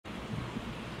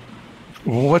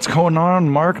What's going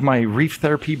on, Mark? My reef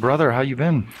therapy brother. How you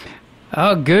been?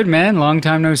 Oh, good man. Long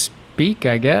time no speak,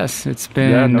 I guess. It's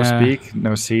Yeah, been no speak,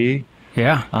 no see.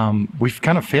 yeah. We've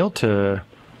kind of failed to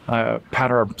pat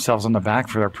ourselves on the back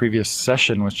for our previous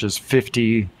session, which is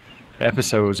 50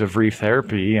 episodes of reef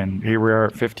therapy, and here we are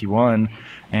at 51.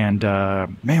 And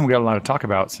man, we got a lot to talk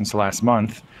about since last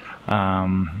month.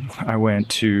 I went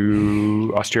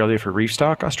to Australia for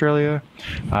ReefStock, Australia.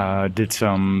 Did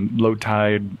some low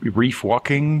tide reef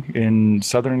walking in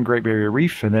southern Great Barrier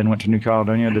Reef, and then went to New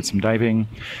Caledonia, did some diving,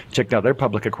 checked out their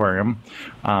public aquarium.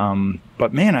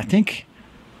 But man, I think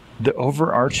the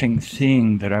overarching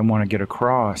thing that I want to get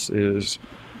across is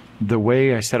the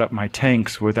way I set up my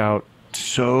tanks without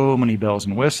so many bells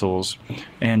and whistles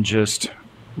and just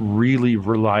really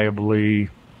reliably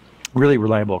really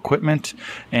reliable equipment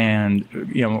and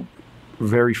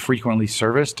very frequently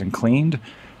serviced and cleaned.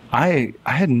 I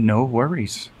had no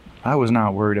worries. I was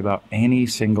not worried about any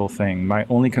single thing. My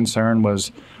only concern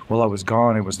was while I was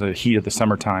gone, it was the heat of the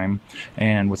summertime,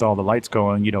 and with all the lights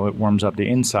going, it warms up the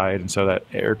inside, and so that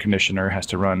air conditioner has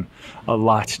to run a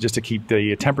lot just to keep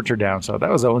the temperature down. So that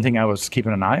was the only thing I was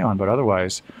keeping an eye on. But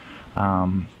otherwise,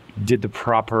 did the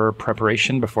proper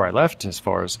preparation before I left, as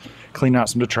far as cleaning out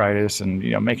some detritus and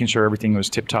making sure everything was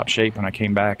tip-top shape when I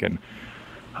came back. And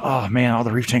oh man, all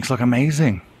the reef tanks look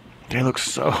amazing. They look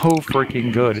so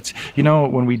freaking good. It's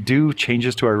when we do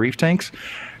changes to our reef tanks,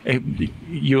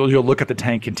 you'll look at the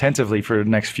tank intensively for the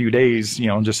next few days,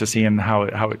 just to see how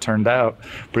it turned out.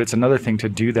 But it's another thing to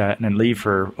do that and then leave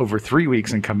for over 3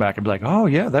 weeks and come back and be like, oh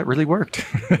yeah, that really worked.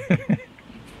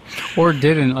 Or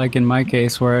didn't, like in my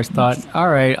case, where I thought, all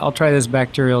right, I'll try this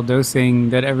bacterial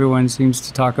dosing that everyone seems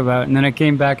to talk about. And then I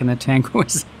came back and the tank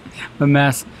was a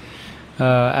mess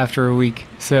after a week.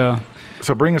 So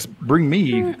bring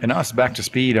me and us back to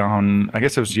speed on, I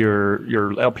guess it was your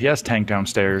LPS tank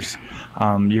downstairs.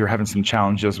 You were having some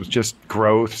challenges with just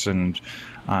growths and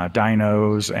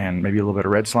dinos and maybe a little bit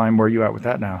of red slime. Where are you at with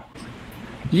that now?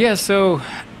 yeah, so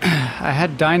I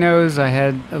had dinos, I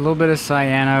had a little bit of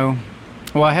cyano.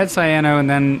 Well, I had cyano, and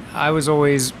then I was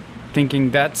always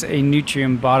thinking that's a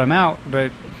nutrient bottom out,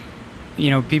 but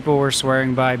people were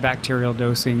swearing by bacterial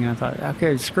dosing, and I thought,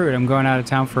 okay, screw it, I'm going out of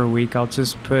town for a week. I'll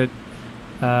just put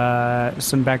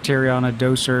some bacteria on a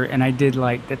doser, and I did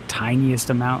like the tiniest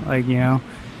amount,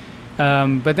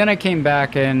 but then I came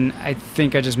back, and I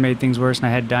think I just made things worse, and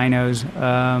I had dinos.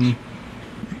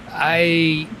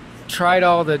 I tried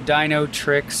all the dino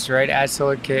tricks, right? Add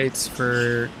silicates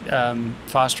for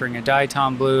fostering a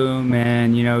diatom bloom,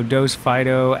 and dose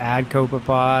phyto, add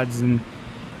copepods,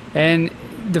 and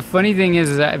the funny thing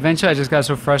is that eventually I just got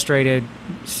so frustrated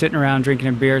sitting around drinking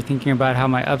a beer thinking about how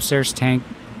my upstairs tank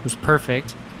was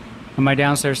perfect and my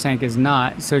downstairs tank is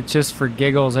not. So just for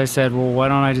giggles, I said, well, why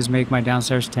don't I just make my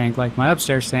downstairs tank like my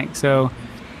upstairs tank? So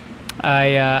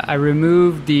I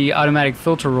removed the automatic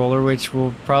filter roller, which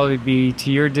will probably be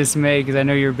to your dismay because I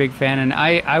know you're a big fan, and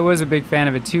I was a big fan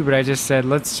of it too, but I just said,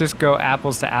 let's just go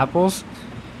apples to apples.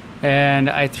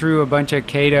 And I threw a bunch of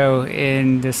Kato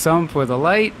in the sump with a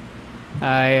light.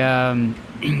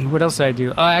 What else did I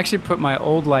do? Oh, I actually put my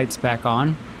old lights back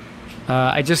on.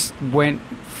 I just went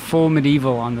full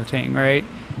medieval on the thing, right?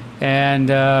 And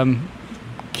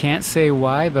can't say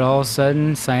why, but all of a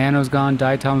sudden, cyano's gone,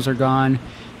 diatoms are gone.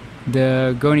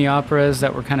 The Gonioperas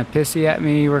that were kind of pissy at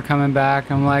me were coming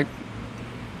back. I'm like,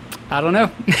 I don't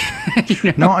know.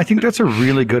 No, I think that's a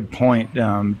really good point.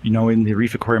 In the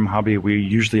reef aquarium hobby, we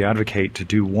usually advocate to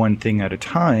do one thing at a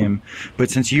time.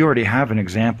 But since you already have an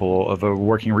example of a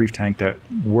working reef tank that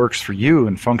works for you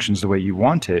and functions the way you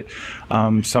want it,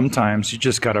 sometimes you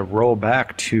just got to roll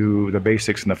back to the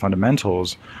basics and the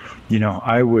fundamentals.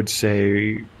 I would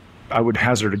say, I would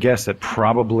hazard a guess that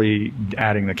probably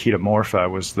adding the Ketomorpha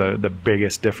was the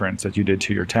biggest difference that you did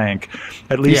to your tank,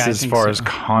 at least as far as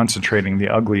concentrating the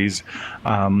uglies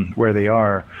where they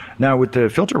are. Now, with the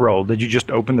filter roll, did you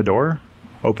just open the door,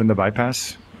 open the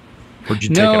bypass, or did you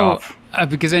take it off?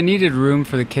 Because I needed room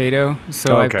for the Kato,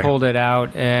 so I pulled it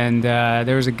out, and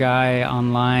there was a guy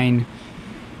online.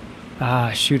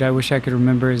 Shoot, I wish I could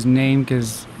remember his name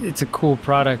because it's a cool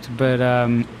product, but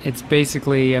it's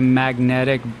basically a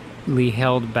magnetically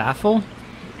held baffle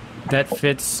that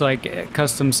fits like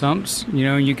custom sumps.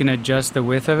 You can adjust the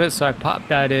width of it, so I popped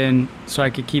that in so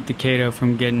I could keep the Kato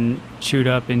from getting chewed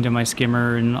up into my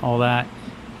skimmer and all that,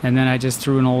 and then I just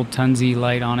threw an old Tunzi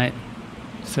light on it.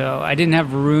 So I didn't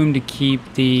have room to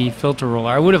keep the filter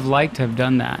roller. I would have liked to have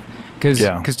done that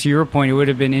because to your point, it would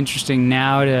have been interesting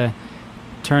now to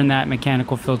turn that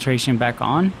mechanical filtration back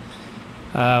on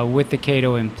with the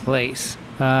Kato in place.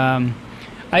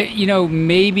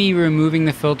 Maybe removing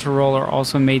the filter roller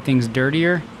also made things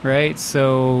dirtier, right?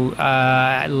 So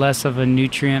less of a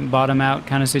nutrient bottom out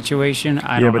kind of situation.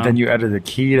 I Yeah, don't but know. then you added the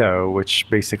keto, which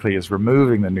basically is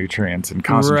removing the nutrients and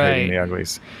concentrating Right. the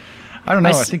uglies. I don't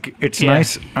I know. I s- think it's yeah.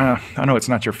 nice. I know it's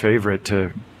not your favorite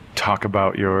to talk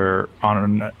about your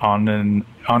on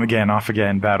again, off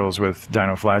again battles with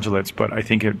dinoflagellates, but I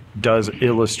think it does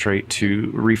illustrate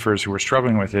to reefers who are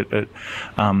struggling with it that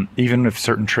even if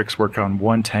certain tricks work on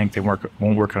one tank, they won't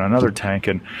work on another tank.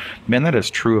 And man, that is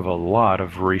true of a lot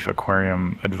of reef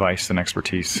aquarium advice and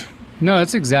expertise. No,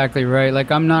 that's exactly right.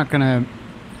 Like, I'm not gonna.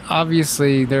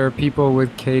 Obviously, there are people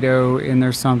with Kato in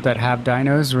their sump that have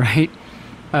dinos, right?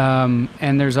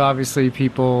 And there's obviously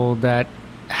people that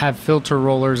have filter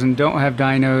rollers and don't have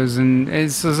dinos,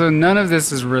 and so none of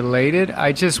this is related.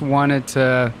 I just wanted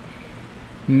to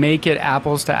make it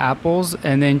apples to apples,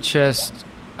 and then just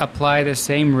apply the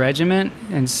same regimen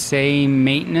and same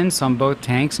maintenance on both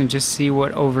tanks, and just see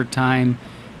what over time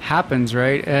happens,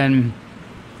 right? And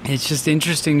it's just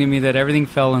interesting to me that everything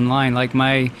fell in line.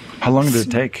 How long did it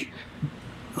take?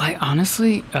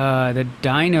 Honestly, the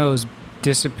dinos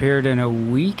disappeared in a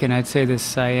week, and I'd say the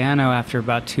cyano after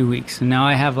about 2 weeks. And now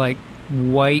I have like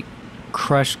white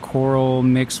crushed coral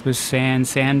mixed with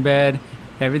sand bed.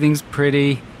 Everything's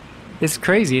pretty. It's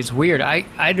crazy. It's weird.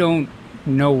 I don't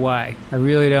know why. I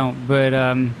really don't. But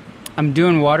I'm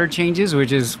doing water changes,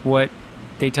 which is what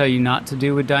they tell you not to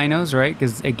do with dinos, right?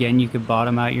 Because again, you could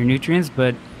bottom out your nutrients.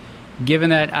 But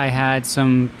given that I had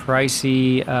some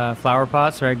pricey flower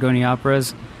pots, right,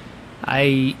 Goniaparas,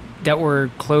 that were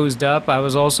closed up, I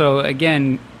was also,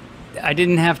 again, I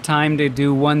didn't have time to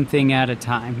do one thing at a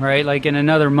time, right? Like in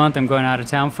another month, I'm going out of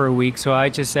town for a week. So I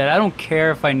just said, I don't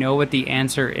care if I know what the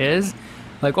answer is.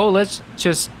 Like, oh, let's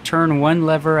just turn one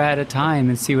lever at a time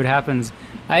and see what happens.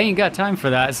 I ain't got time for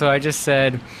that. So I just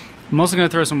said, I'm also going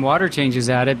to throw some water changes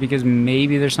at it because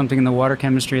maybe there's something in the water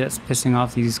chemistry that's pissing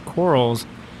off these corals.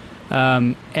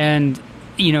 And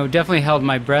definitely held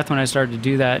my breath when I started to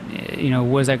do that.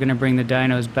 Was I going to bring the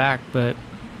dinos back? But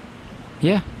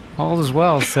yeah, all is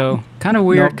well. So kind of No,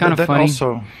 weird, kind of funny.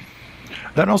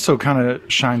 that also kind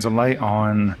of shines a light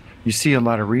on. You see a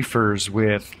lot of reefers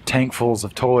with tankfuls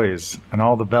of toys and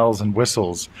all the bells and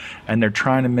whistles, and they're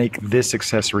trying to make this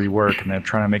accessory work, and they're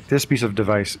trying to make this piece of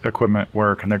device equipment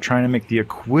work, and they're trying to make the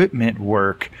equipment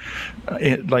work,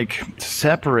 like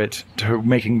separate to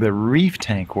making the reef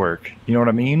tank work. You know what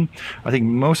I mean? I think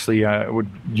mostly I would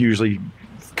usually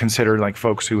consider like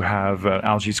folks who have an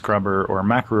algae scrubber or a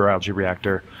macroalgae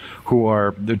reactor who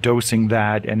are dosing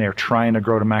that and they're trying to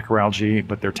grow to macroalgae,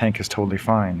 but their tank is totally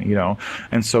fine,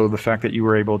 And so the fact that you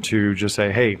were able to just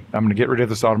say, hey, I'm going to get rid of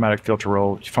this automatic filter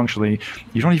roll, functionally,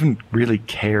 you don't even really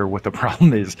care what the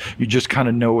problem is. You just kind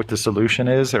of know what the solution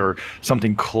is or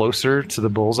something closer to the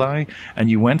bullseye, and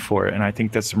you went for it. And I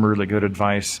think that's some really good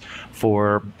advice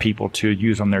for people to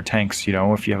use on their tanks.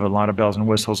 If you have a lot of bells and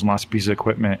whistles and lots of pieces of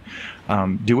equipment,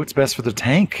 do what's best for the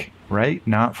tank, right?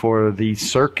 Not for the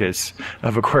circus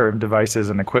of aquarium devices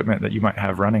and equipment that you might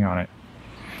have running on it.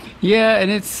 Yeah,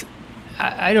 and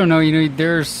I don't know,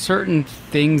 there are certain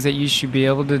things that you should be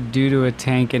able to do to a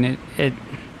tank, and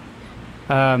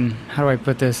how do I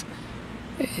put this?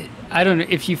 I don't know,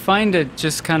 if you find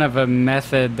just kind of a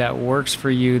method that works for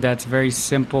you, that's very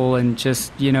simple and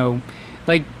just,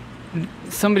 like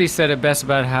somebody said it best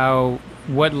about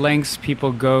what lengths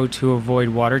people go to avoid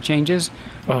water changes.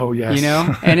 Oh, yes.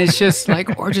 And it's just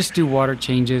like, or just do water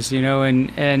changes,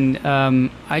 and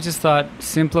I just thought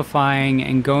simplifying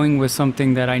and going with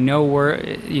something that I know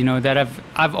that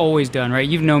I've always done, right?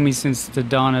 You've known me since the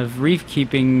dawn of reef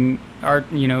keeping,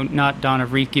 not dawn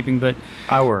of reef keeping, but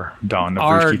Our dawn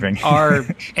of reef keeping. our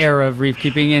era of reef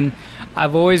keeping. And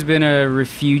I've always been a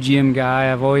refugium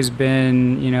guy. I've always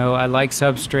been, I like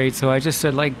substrate. So I just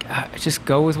said, just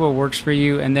go with what works for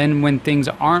you. And then when things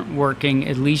aren't working,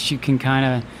 at least you can kind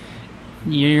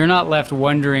of, you're not left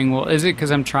wondering, well, is it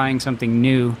because I'm trying something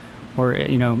new? Or,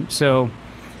 so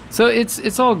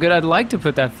it's all good. I'd like to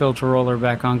put that filter roller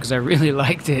back on because I really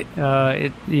liked it.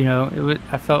 I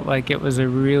felt like it was a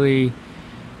really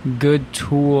good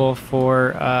tool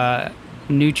for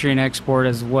nutrient export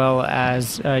as well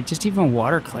as just even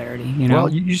water clarity. Well,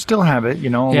 you still have it,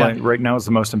 Yeah. like right now is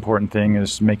the most important thing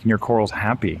is making your corals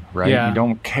happy, right? Yeah. You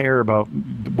don't care about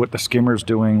what the skimmer's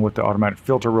doing, what the automatic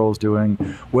filter roll is doing,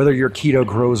 whether your keto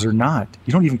grows or not.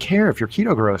 You don't even care if your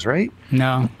keto grows, right?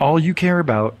 No. All you care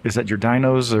about is that your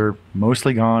dinos are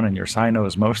mostly gone and your cyno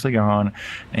is mostly gone,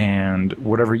 and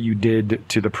whatever you did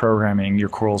to the programming, your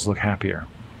corals look happier.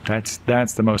 That's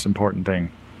the most important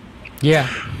thing. Yeah.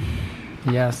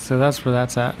 Yeah. So that's where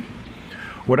that's at.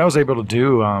 What I was able to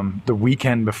do the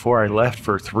weekend before I left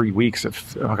for 3 weeks,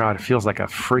 oh God, it feels like a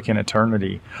freaking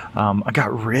eternity. I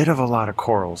got rid of a lot of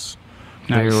corals.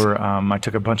 Nice. I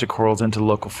took a bunch of corals into the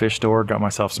local fish store, got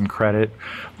myself some credit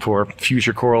for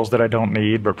future corals that I don't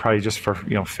need, but probably just for,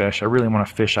 fish. I really want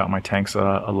to fish out my tanks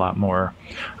a lot more.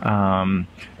 And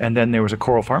then there was a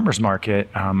coral farmers market,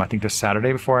 I think this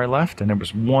Saturday before I left, and there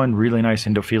was one really nice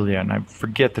Endophilia, and I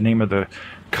forget the name of the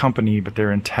company, but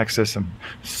they're in Texas. I'm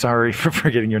sorry for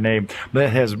forgetting your name, but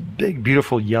it has big,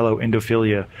 beautiful yellow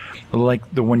Endophilia, like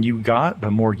the one you got,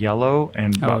 but more yellow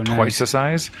and about twice the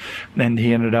size. And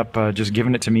he ended up just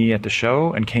giving it to me at the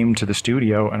show and came to the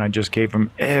studio, and I just gave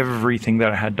him everything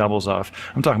that I had doubles of.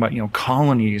 I'm talking about,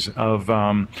 colonies of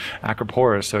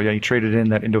Acroporus. So yeah, he traded in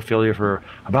that Endophilia for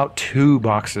about 2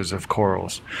 boxes of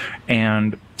corals,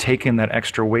 and taking that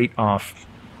extra weight off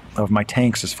of my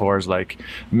tanks as far as like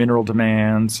mineral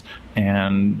demands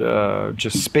and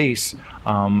just space.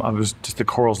 The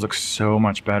corals look so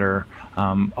much better.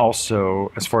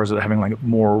 Also, as far as having like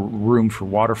more room for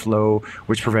water flow,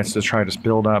 which prevents the detritus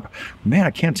buildup. Man,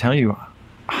 I can't tell you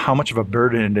how much of a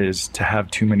burden it is to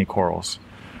have too many corals.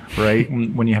 Right?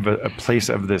 When you have a place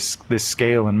of this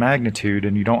scale and magnitude,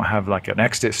 and you don't have like an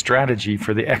exit strategy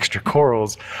for the extra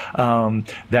corals,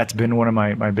 that's been one of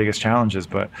my biggest challenges.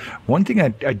 But one thing I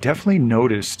definitely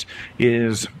noticed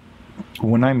is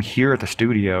when I'm here at the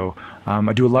studio,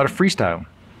 I do a lot of freestyle.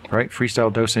 Right,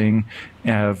 freestyle dosing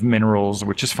of minerals,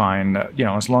 which is fine,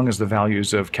 as long as the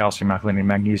values of calcium, alkalinity, and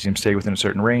magnesium stay within a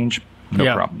certain range,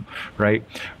 no problem, right?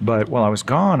 But while I was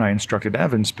gone, I instructed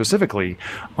Evan specifically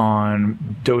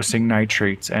on dosing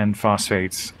nitrates and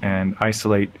phosphates and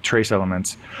isolate trace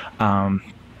elements.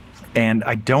 And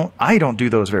I don't do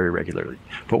those very regularly.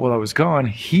 But while I was gone,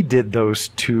 he did those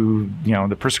to,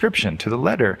 the prescription, to the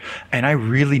letter, and I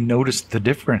really noticed the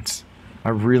difference. I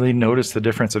really noticed the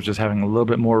difference of just having a little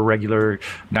bit more regular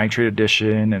nitrate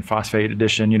addition and phosphate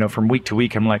addition. From week to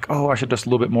week, I'm like, oh, I should dose a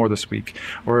little bit more this week,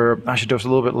 or I should dose a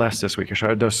little bit less this week, or should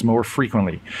I dose more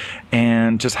frequently?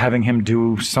 And just having him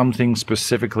do something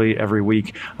specifically every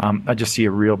week, I just see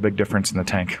a real big difference in the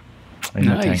tank. The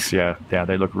tanks, yeah,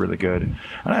 they look really good.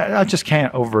 And I just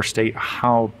can't overstate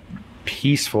how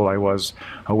peaceful I was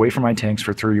away from my tanks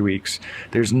for 3 weeks.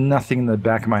 There's nothing in the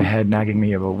back of my head nagging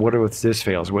me about what if this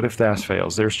fails, what if that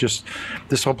fails. There's just,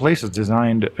 this whole place is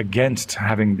designed against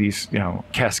having these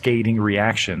cascading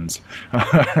reactions.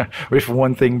 If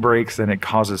one thing breaks, then it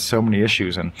causes so many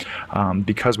issues. And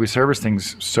because we service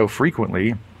things so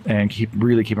frequently and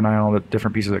really keep an eye on all the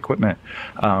different pieces of equipment,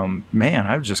 man,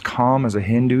 I was just calm as a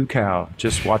Hindu cow,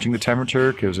 just watching the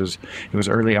temperature, because it was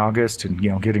early August and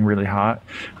getting really hot.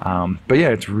 But yeah,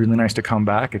 it's really nice to come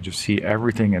back and just see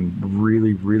everything in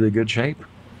really, really good shape.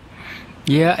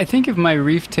 Yeah, I think if my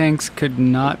reef tanks could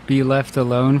not be left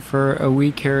alone for a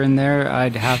week here and there,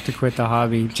 I'd have to quit the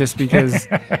hobby, just because.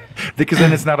 Because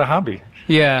then it's not a hobby.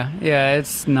 Yeah,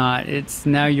 it's not. It's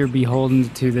now you're beholden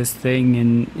to this thing,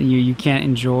 and you can't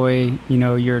enjoy,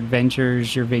 your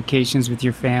adventures, your vacations with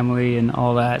your family and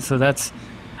all that. So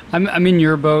I'm in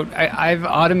your boat. I've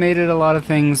automated a lot of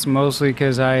things, mostly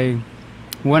because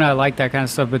one, I like that kind of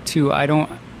stuff, but two, I don't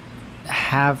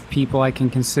have people I can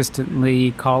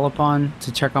consistently call upon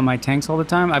to check on my tanks all the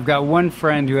time. I've got one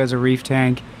friend who has a reef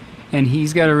tank, and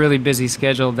he's got a really busy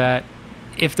schedule that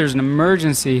if there's an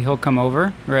emergency, he'll come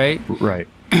over, right? Right.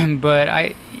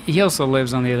 But he also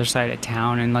lives on the other side of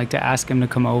town, and like to ask him to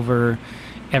come over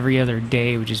every other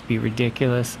day would just be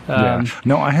ridiculous. Yeah.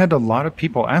 No, I had a lot of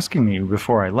people asking me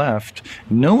before I left,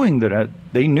 knowing that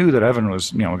they knew that Evan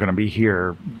was, going to be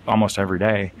here almost every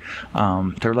day.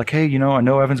 They were like, hey, I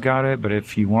know Evan's got it, but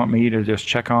if you want me to just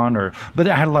check on, but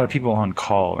I had a lot of people on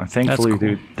call, and thankfully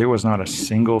cool. There was not a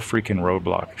single freaking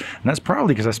roadblock. And that's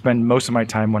probably because I spend most of my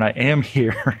time when I am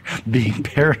here being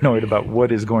paranoid about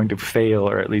what is going to fail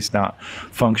or at least not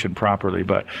function properly.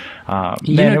 But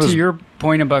to your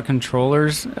point about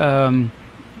controllers,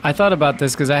 I thought about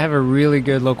this because I have a really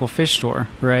good local fish store,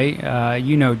 right?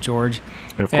 George.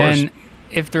 Of course. And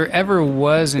if there ever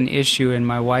was an issue in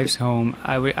my wife's home,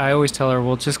 I always tell her,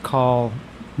 well, just call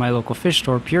my local fish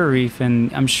store, Pure Reef,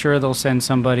 and I'm sure they'll send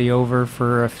somebody over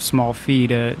for a small fee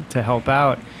to help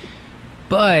out.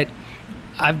 But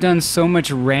I've done so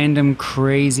much random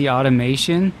crazy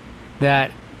automation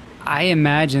that I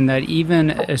imagine that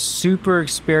even a super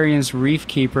experienced reef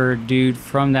keeper dude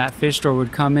from that fish store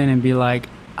would come in and be like,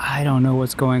 I don't know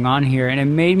what's going on here. And it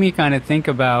made me kind of think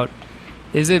about,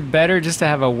 is it better just to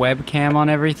have a webcam on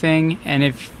everything? And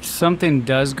if something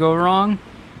does go wrong,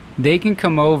 they can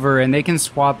come over and they can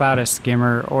swap out a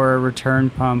skimmer or a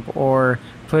return pump or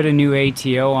put a new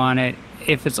ATO on it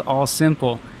if it's all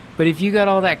simple. But if you got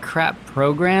all that crap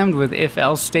programmed with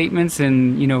if-else statements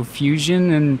and,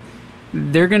 Fusion, and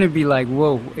they're going to be like,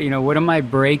 whoa, what am I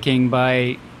breaking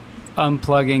by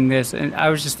unplugging this? And I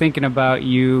was just thinking about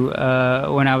you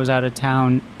when I was out of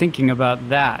town, thinking about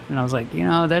that. And I was like,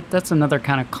 that's another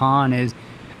kind of con is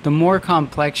the more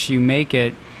complex you make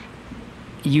it,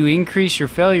 you increase your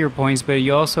failure points, but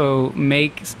you also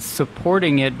make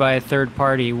supporting it by a third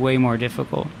party way more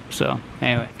difficult. So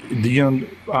anyway, the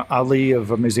Ali of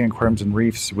Amazing Aquariums and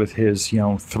Reefs with his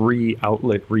 3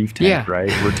 outlet reef tank,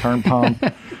 right? Return pump,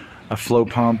 a flow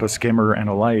pump, a skimmer, and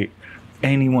a light.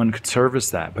 Anyone could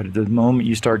service that, but at the moment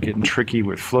you start getting tricky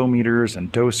with flow meters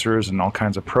and dosers and all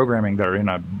kinds of programming that are in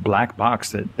a black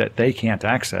box that they can't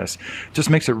access,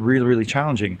 just makes it really, really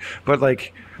challenging. But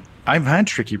like, I've had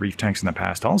tricky reef tanks in the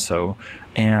past also,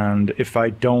 and if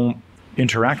I don't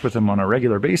interact with them on a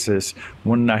regular basis,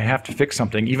 when I have to fix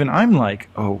something, even I'm like,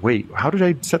 oh wait, how did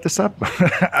I set this up?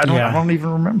 I don't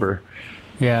even remember.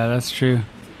 Yeah, that's true.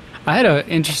 I had an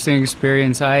interesting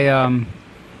experience.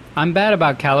 I'm bad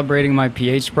about calibrating my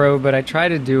pH probe, but I try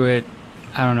to do it,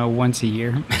 I don't know, once a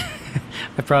year.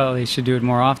 I probably should do it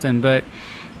more often, but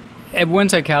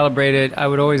once I calibrate it, I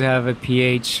would always have a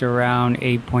pH around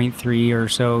 8.3 or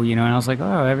so, and I was like,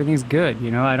 oh, everything's good.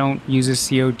 I don't use a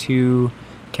CO2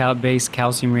 based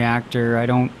calcium reactor. I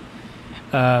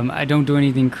don't do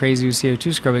anything crazy with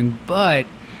CO2 scrubbing, but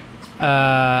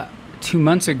 2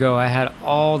 months ago, I had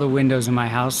all the windows in my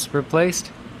house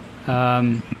replaced.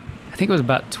 I think it was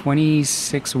about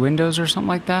 26 windows or something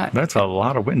like that. That's a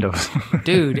lot of windows.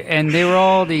 Dude, and they were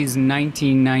all these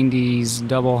 1990s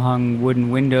double hung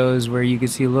wooden windows where you could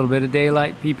see a little bit of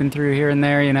daylight peeping through here and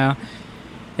there,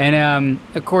 And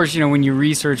of course, when you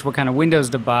research what kind of windows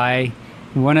to buy,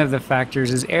 one of the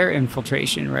factors is air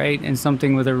infiltration, right? And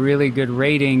something with a really good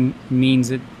rating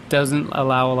means it doesn't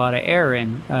allow a lot of air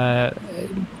in.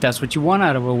 That's what you want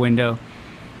out of a window.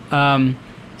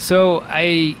 So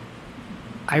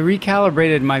I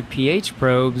recalibrated my pH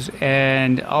probes,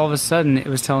 and all of a sudden it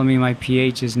was telling me my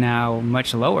pH is now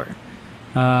much lower.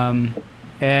 And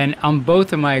on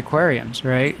both of my aquariums,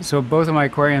 right? So both of my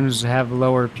aquariums have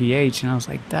lower pH, and I was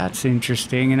like, that's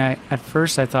interesting. And at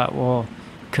first I thought, well,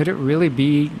 could it really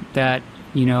be that,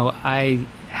 I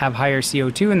have higher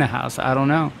CO2 in the house? I don't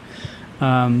know.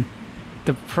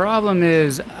 The problem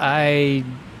is I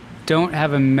don't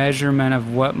have a measurement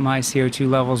of what my CO2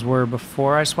 levels were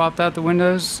before I swapped out the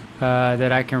windows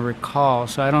that I can recall.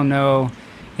 So I don't know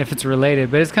if it's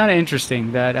related, but it's kind of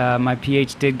interesting that my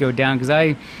pH did go down, because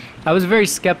I was very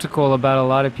skeptical about a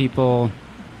lot of people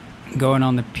going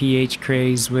on the pH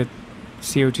craze with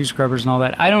CO2 scrubbers and all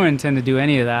that. I don't intend to do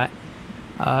any of that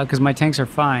because my tanks are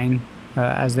fine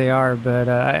as they are. But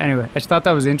anyway, I just thought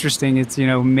that was interesting. It's,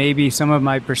 maybe some of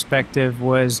my perspective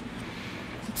was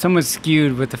somewhat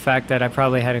skewed with the fact that I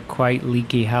probably had a quite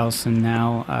leaky house, and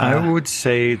now I would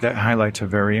say that highlights a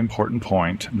very important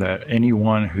point, that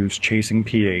anyone who's chasing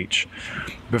pH,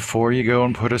 before you go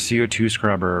and put a CO2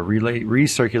 scrubber,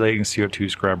 recirculating CO2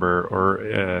 scrubber, or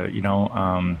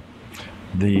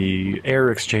the air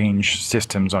exchange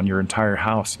systems on your entire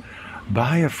house,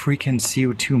 buy a freaking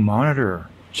CO2 monitor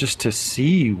just to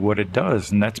see what it does.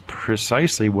 And that's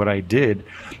precisely what I did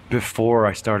before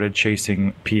I started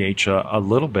chasing pH a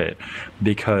little bit,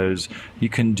 because you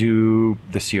can do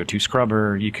the CO2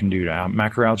 scrubber, you can do a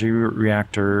macroalgae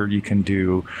reactor, you can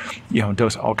do,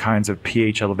 dose all kinds of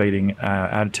pH elevating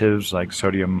additives like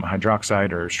sodium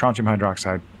hydroxide or strontium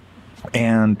hydroxide,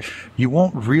 and you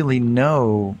won't really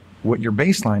know what your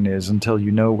baseline is until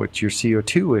you know what your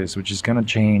CO2 is, which is going to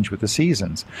change with the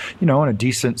seasons. And a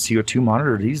decent CO2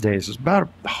 monitor these days is about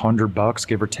 $100,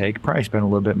 give or take. Probably spend a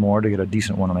little bit more to get a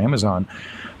decent one on Amazon.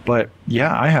 But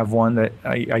yeah, I have one that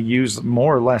I use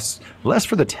more or less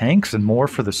for the tanks and more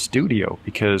for the studio,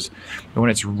 because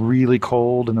when it's really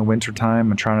cold in the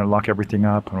wintertime, I'm trying to lock everything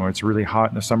up, and when it's really hot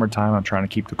in the summertime, I'm trying to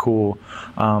keep the cool.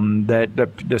 That the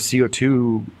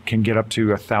CO2 can get up to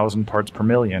 1,000 parts per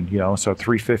million, so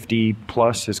 350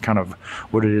 plus is kind of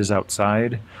what it is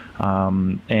outside.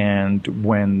 And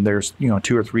when there's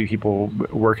 2 or 3 people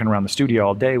working around the studio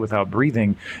all day without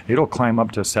breathing, it'll climb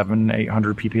up to 700-800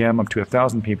 ppm, up to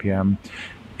 1,000 ppm,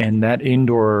 and that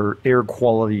indoor air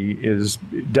quality is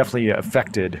definitely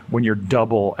affected when you're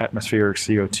double atmospheric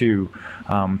CO2.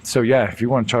 So yeah, if you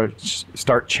want to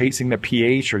start chasing the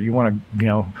pH, or you want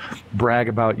to brag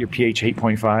about your pH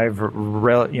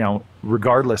 8.5,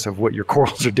 regardless of what your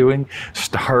corals are doing,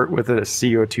 start with a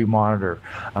CO2 monitor,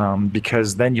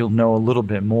 because then you'll know a little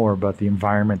bit more about the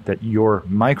environment that your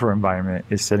microenvironment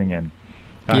is sitting in.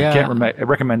 I can't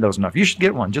recommend those enough. You should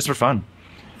get one just for fun.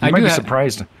 You might be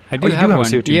surprised. I do have one.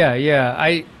 CO2. Yeah.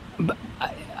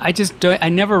 I just don't, I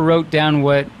never wrote down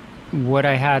what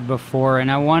I had before,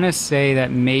 and I want to say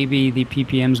that maybe the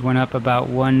ppms went up about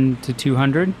 1 to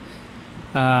 200.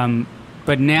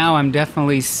 But now I'm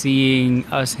definitely seeing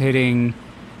us hitting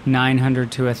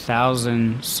 900 to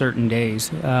 1,000 certain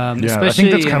days, Yeah, I think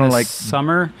especially that's in kind the of like,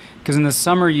 summer, because in the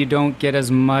summer you don't get as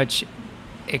much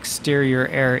exterior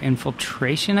air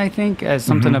infiltration, I think, as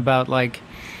something mhm. about like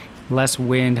less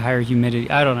wind, higher humidity.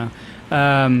 I don't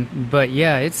know. But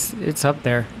yeah, it's up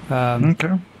there.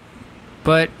 Okay.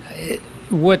 But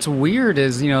what's weird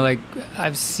is, like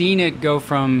I've seen it go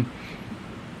from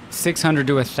 600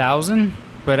 to 1,000,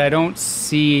 but I don't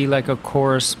see like a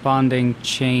corresponding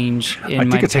change I in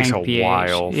my think it takes a tank pH.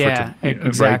 while for it Yeah, to, right? The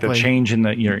exactly. change in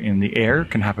the air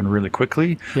can happen really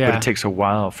quickly, but it Yeah. takes a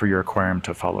while for your aquarium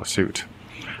to follow suit.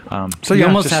 So You yeah,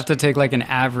 almost have just to take like an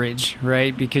average,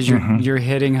 right? Because hmm you're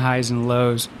hitting highs and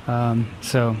lows.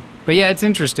 But yeah, it's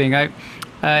interesting.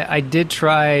 I did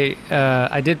try.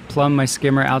 I did plumb my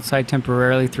skimmer outside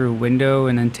temporarily through a window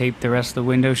and then tape the rest of the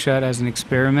window shut as an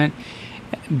experiment.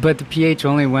 But the pH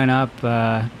only went up.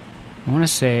 I want to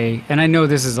say, and I know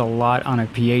this is a lot on a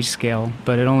pH scale,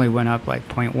 but it only went up like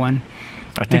point 0.1.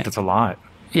 I think Uh, that's a lot.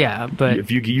 yeah, but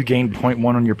If you gain zero point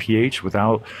 0.1 on your pH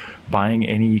without buying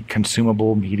any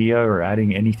consumable media or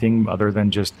adding anything other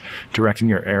than just directing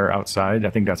your air outside, I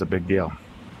think that's a big deal.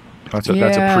 That's yeah,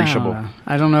 I don't appreciable. know.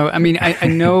 I don't know. I mean, I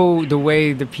know the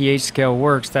way the pH scale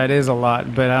works. That is a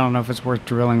lot, but I don't know if it's worth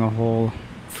drilling a hole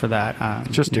for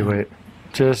that. Just do it.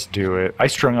 Just do it. I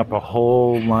strung up a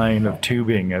whole line of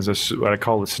tubing as what I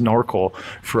call a snorkel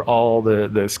for all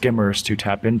the skimmers to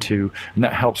tap into, and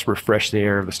that helps refresh the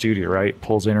air of the studio. Right,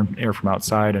 pulls in air from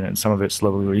outside, and then some of it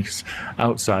slowly leaks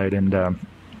outside, and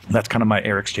that's kind of my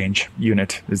air exchange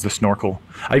unit is the snorkel.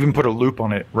 I even put a loop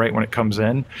on it right when it comes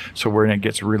in, so when it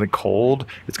gets really cold,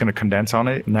 it's going to condense on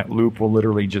it, and that loop will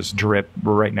literally just drip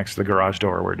right next to the garage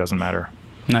door where it doesn't matter.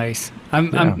 Nice.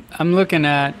 I'm Yeah. I'm I'm looking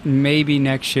at maybe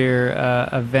next year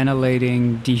a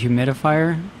ventilating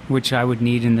dehumidifier, which I would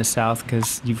need in the south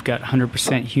because you've got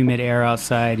 100% humid air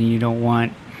outside, and you don't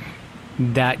want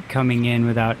that coming in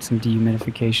without some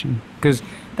dehumidification. Because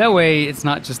that way, it's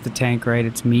not just the tank, right?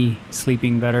 It's me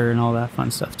sleeping better and all that fun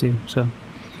stuff too. So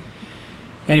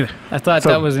anyway, I thought that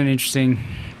So was an interesting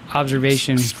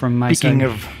observation from my speaking side.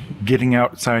 of getting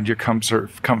outside your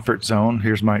comfort zone,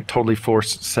 here's my totally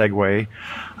forced segue.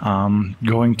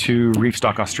 Going to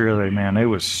ReefStock Australia, man, it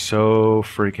was so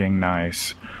freaking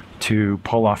nice to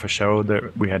pull off a show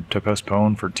that we had to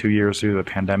postpone for 2 years due to the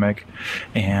pandemic,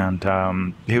 and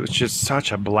it was just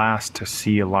such a blast to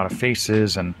see a lot of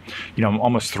faces and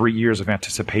almost 3 years of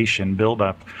anticipation build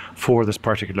up for this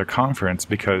particular conference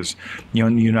because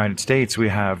in the United States we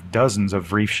have dozens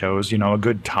of reef shows, a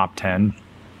good top 10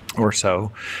 or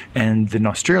so, and in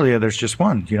Australia there's just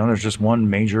one. There's just one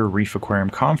major reef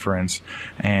aquarium conference,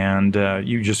 and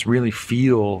you just really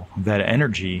feel that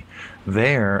energy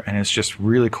there, and it's just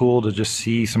really cool to just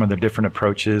see some of their different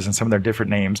approaches and some of their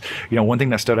different names. One thing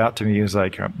that stood out to me is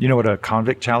like, what a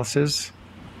convict chalice is?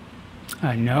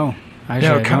 I know. Yeah,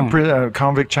 Actually, I don't.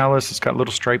 convict chalice. It's got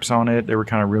little stripes on it. They were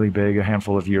kind of really big a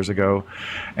handful of years ago,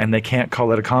 and they can't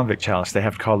call it a convict chalice. They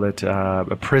have to call it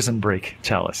a prison break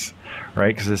chalice,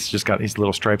 right? Because it's just got these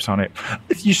little stripes on it.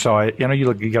 If you saw it,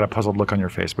 you got a puzzled look on your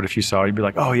face, but if you saw it, you'd be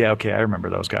like, oh yeah, okay, I remember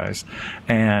those guys.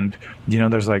 And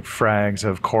there's like frags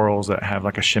of corals that have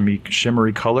like a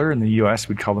shimmery color. In the U.S.,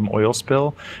 we'd call them oil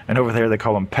spill, and over there they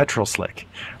call them petrol slick.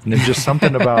 And there's just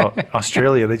something about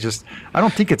Australia. I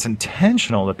don't think it's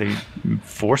intentional that they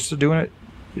forced to do it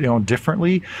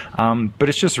differently, but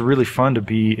it's just really fun to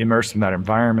be immersed in that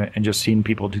environment and just seeing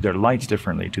people do their lights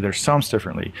differently, do their sumps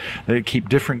differently. They keep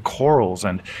different corals,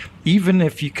 and even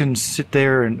if you can sit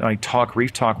there and like talk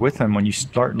reef talk with them, when you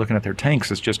start looking at their tanks,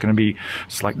 it's just going to be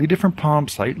slightly different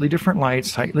pumps, slightly different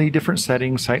lights, slightly different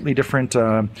settings, slightly different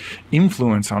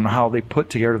influence on how they put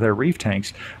together their reef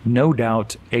tanks, no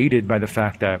doubt aided by the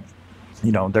fact that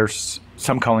there's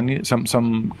some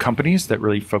companies that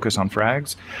really focus on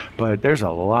frags, but there's a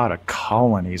lot of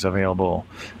colonies available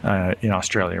in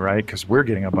Australia, right? Because we're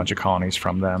getting a bunch of colonies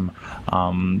from them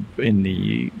in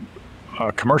the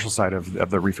commercial side of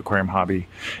the reef aquarium hobby.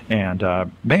 And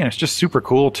man, it's just super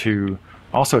cool to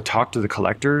also talk to the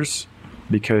collectors,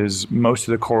 because most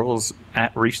of the corals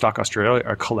at ReefStock Australia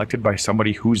are collected by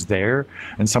somebody who's there,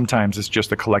 and sometimes it's just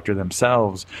the collector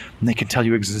themselves, and they can tell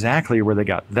you exactly where they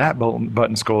got that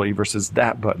button scully versus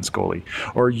that button scully.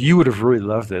 Or you would have really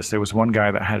loved this. There was one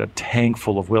guy that had a tank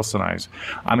full of Wilsonized.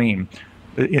 I mean,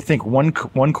 I think one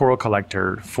coral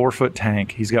collector, 4-foot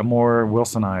tank, he's got more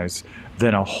Wilsonized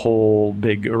than a whole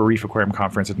big reef aquarium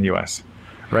conference in the U.S.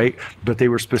 right? But they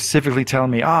were specifically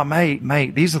telling me, "Oh,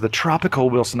 mate, these are the tropical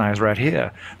Wilson eyes right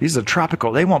here. These are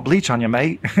tropical. They won't bleach on you,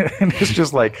 mate." And it's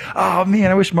just like, oh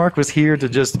man, I wish Mark was here to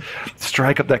just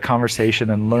strike up that conversation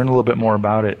and learn a little bit more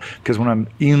about it. Because when I'm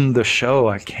in the show,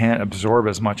 I can't absorb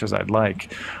as much as I'd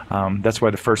like. That's why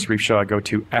the first reef show I go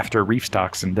to after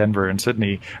ReefStocks in Denver and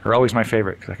Sydney are always my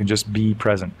favorite, because I can just be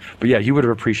present. But yeah, you would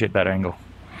have appreciated that angle.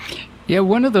 Yeah,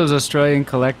 one of those Australian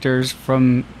collectors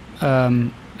from,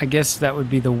 I guess that would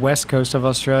be the west coast of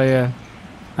Australia,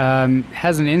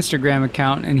 has an Instagram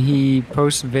account, and he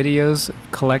posts videos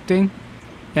collecting,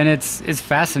 and it's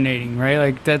fascinating, right?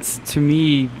 Like, that's, to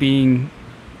me, being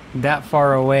that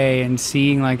far away and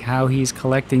seeing like how he's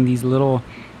collecting these little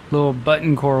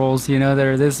button corals, you know, that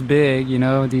are this big, you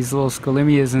know, these little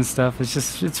scolemias and stuff.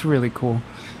 It's really cool.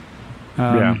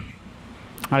 Yeah.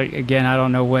 I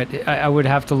don't know what, I would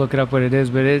have to look it up what it is,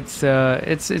 but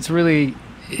it's really,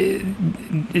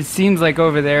 it seems like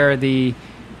over there the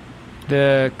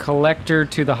collector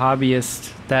to the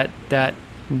hobbyist, that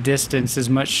distance is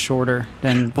much shorter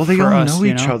than well, they for all us, know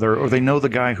you each know? other, or they know the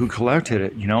guy who collected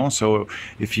it, you know. So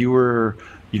if you were,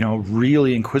 you know,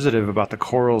 really inquisitive about the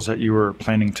corals that you were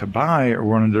planning to buy, or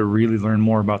wanted to really learn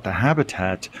more about the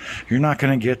habitat, you're not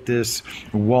going to get this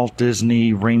Walt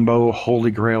Disney rainbow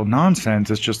holy grail nonsense.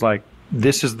 It's just like,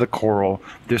 this is the coral,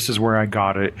 this is where I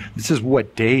got it, this is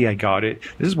what day I got it,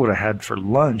 this is what I had for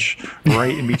lunch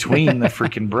right in between the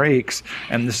freaking breaks,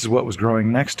 and this is what was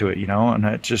growing next to it, you know. And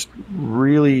it just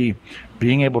really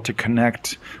being able to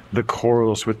connect the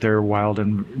corals with their wild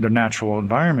and their natural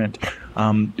environment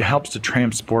helps to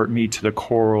transport me to the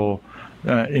coral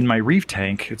in my reef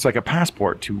tank. It's like a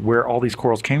passport to where all these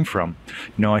corals came from.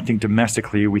 You know, I think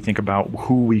domestically we think about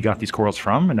who we got these corals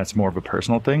from, and that's more of a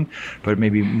personal thing, but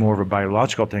maybe more of a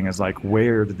biological thing is like,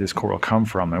 where did this coral come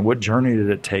from and what journey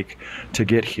did it take to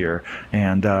get here?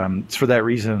 And it's for that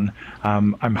reason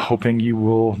I'm hoping you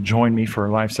will join me for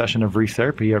a live session of reef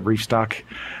therapy at ReefStock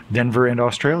Denver and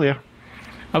Australia.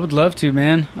 I would love to,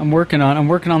 man. I'm working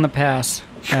on the pass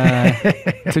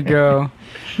to go.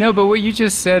 No, but what you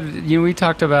just said, you know, we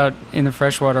talked about in the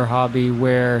freshwater hobby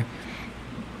where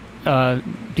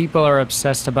people are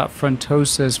obsessed about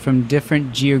frontosas from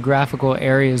different geographical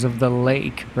areas of the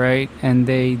lake, right? And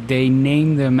they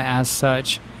name them as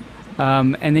such.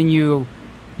 And then you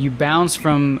bounce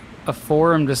from a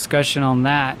forum discussion on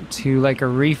that to like a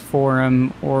reef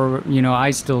forum, or, you know,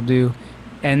 I still do.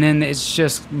 And then it's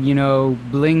just, you know,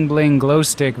 bling bling glow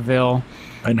stickville.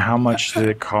 And how much did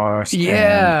it cost?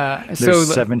 Yeah. And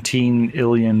there's 17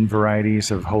 illion varieties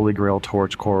of Holy Grail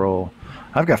torch coral.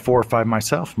 I've got 4 or 5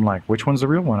 myself. I'm like, which one's the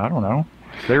real one? I don't know.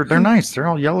 They're nice. They're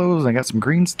all yellows. They got some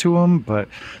greens to them, but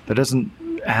that doesn't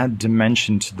add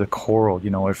dimension to the coral.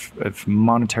 You know, if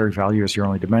monetary value is your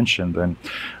only dimension, then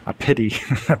I pity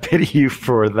you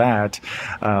for that.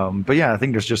 But yeah, I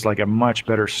think there's just like a much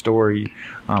better story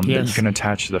that you can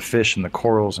attach to the fish and the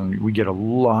corals, and we get a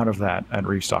lot of that at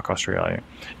ReefStock Australia.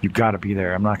 You've got to be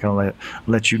there. I'm not going to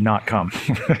let you not come.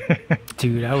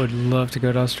 Dude, I would love to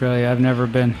go to Australia. I've never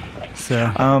been.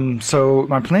 So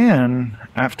my plan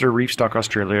after ReefStock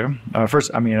Australia,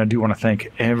 first, I mean, I do want to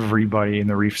thank everybody in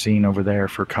the reef scene over there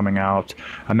for coming out.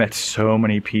 I met so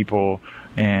many people,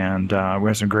 and we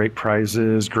had some great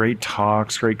prizes, great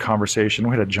talks, great conversation.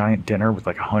 We had a giant dinner with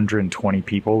like 120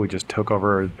 people. We just took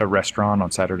over a restaurant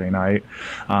on Saturday night.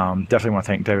 Definitely want to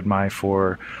thank David Mai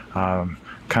for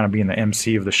kind of being the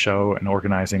MC of the show and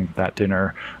organizing that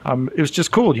dinner. It was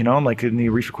just cool, you know, like in the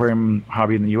reef aquarium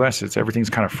hobby in the US, everything's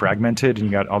kind of fragmented, and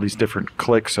you got all these different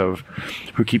cliques of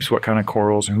who keeps what kind of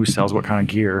corals and who sells what kind of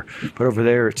gear. But over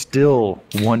there, it's still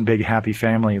one big happy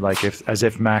family, like as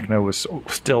if MACNA was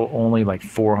still only like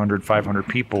 400, 500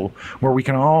 people, where we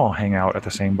can all hang out at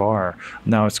the same bar.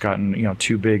 Now it's gotten, you know,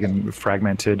 too big and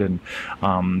fragmented, and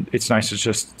it's nice to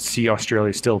just see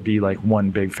Australia still be like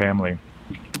one big family.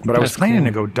 But I was planning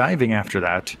to go diving after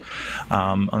that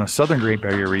on the southern Great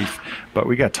Barrier Reef, but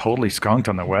we got totally skunked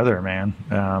on the weather, man.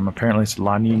 Apparently it's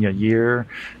La Nina year,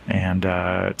 and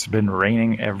it's been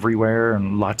raining everywhere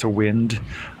and lots of wind.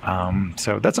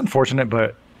 So that's unfortunate,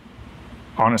 but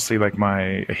honestly, like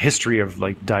my history of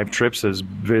like dive trips has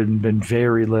been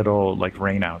very little like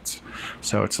rainouts.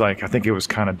 So it's like, I think it was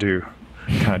kind of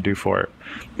due for it.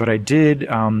 But I did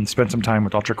spend some time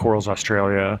with Ultra Corals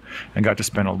Australia and got to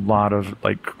spend a lot of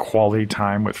like quality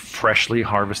time with freshly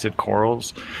harvested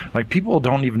corals. Like, people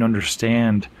don't even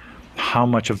understand how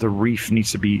much of the reef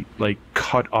needs to be like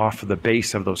cut off of the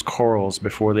base of those corals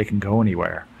before they can go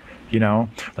anywhere. You know,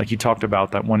 like you talked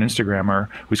about that one Instagrammer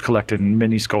who's collected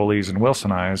mini scolies and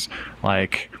Wilson eyes.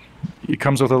 Like, it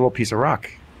comes with a little piece of rock,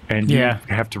 and you Yeah.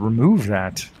 have to remove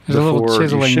that There's a little before you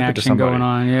chiseling ship it to action somebody. going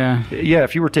on. Yeah. Yeah,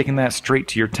 if you were taking that straight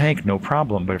to your tank, no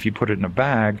problem. But if you put it in a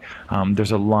bag,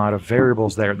 there's a lot of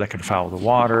variables there that could foul the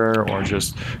water or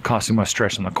just cause too much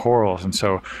stress on the corals. And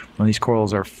so when these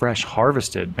corals are fresh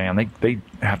harvested, man, they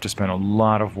have to spend a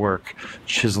lot of work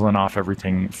chiseling off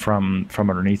everything from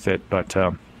underneath it. But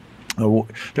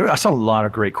I saw a lot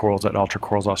of great corals at Ultra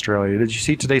Corals Australia. Did you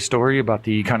see today's story about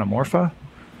the Echinoamorpha?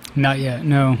 Not yet.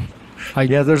 No.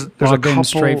 Yeah, there's a logged in couple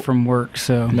straight from work,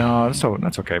 so No,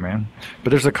 that's okay, man.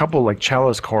 But there's a couple like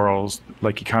chalice corals,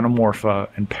 like Echinoamorpha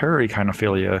and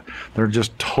Paraechinophilia. They're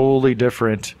just totally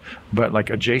different, but like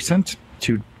adjacent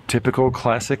to typical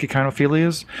classic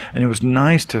Echinophilias. And it was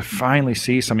nice to finally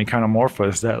see some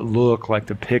Echinoamorphas that look like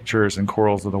the pictures and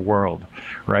corals of the world,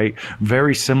 right?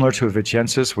 Very similar to a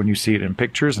Vicensis when you see it in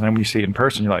pictures, and then when you see it in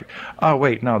person, you're like, oh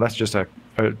wait, no, that's just a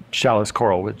chalice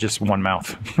coral with just one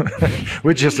mouth,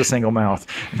 with just a single mouth.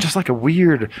 And just like a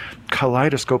weird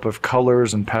kaleidoscope of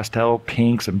colors and pastel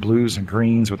pinks and blues and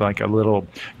greens with like a little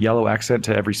yellow accent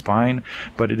to every spine.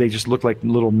 But they just look like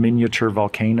little miniature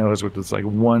volcanoes with this like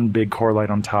one big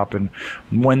coralite on top. And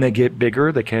when they get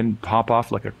bigger, they can pop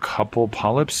off like a couple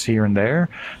polyps here and there.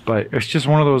 But it's just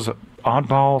one of those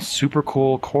oddball, super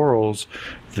cool corals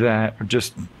that are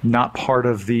just not part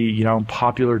of the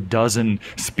popular dozen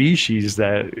species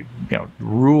that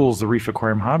rules the reef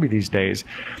aquarium hobby these days,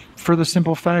 for the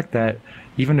simple fact that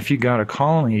even if you got a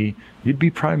colony, you'd be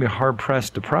probably hard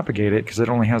pressed to propagate it because it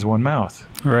only has one mouth,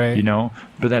 right.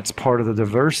 But that's part of the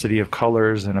diversity of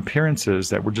colors and appearances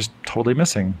that we're just totally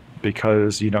missing,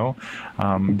 because the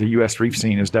U.S. reef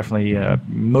scene is definitely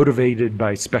motivated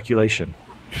by speculation.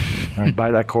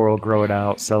 Buy that coral, grow it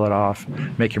out, sell it off,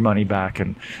 make your money back,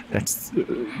 and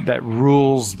that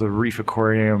rules the reef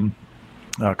aquarium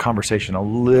conversation a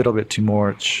little bit too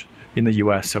much in the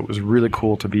U.S. So it was really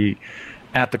cool to be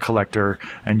at the collector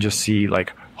and just see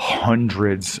like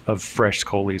hundreds of fresh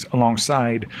scolies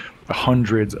alongside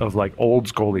hundreds of like old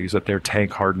scolies that they're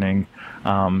tank hardening.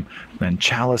 And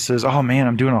chalices. Oh man,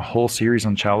 I'm doing a whole series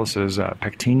on chalices,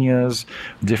 pectinias,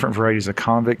 different varieties of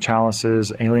convict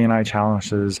chalices, alien eye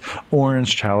chalices,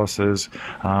 orange chalices.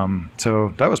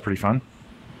 So that was pretty fun.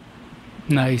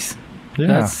 Nice.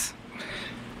 Yeah.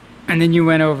 And then you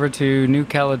went over to New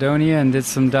Caledonia and did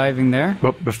some diving there?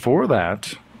 But before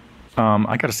that,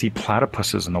 I got to see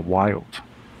platypuses in the wild.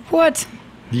 What?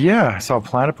 Yeah, I saw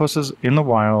platypuses in the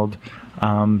wild.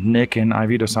 Nick and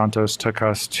Ivy Dos Santos took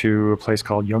us to a place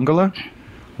called Yungala.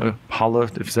 Hala,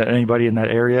 if there's anybody in that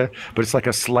area, but it's like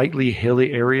a slightly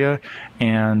hilly area,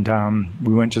 and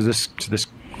we went to this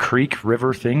creek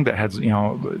river thing that has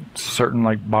certain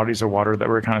like bodies of water that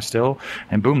were kind of still,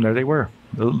 and boom, there they were.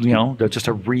 They're just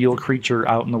a real creature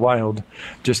out in the wild,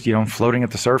 just floating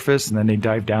at the surface, and then they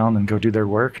dive down and go do their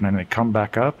work, and then they come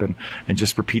back up and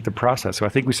just repeat the process. So I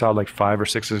think we saw like 5 or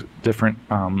 6 different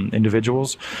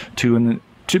individuals,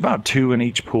 about two in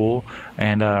each pool,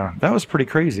 and that was pretty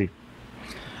crazy.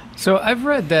 So I've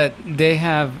read that they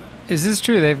have. Is this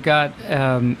true? They've got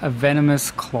a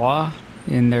venomous claw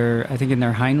in their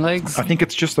hind legs. I think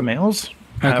it's just the males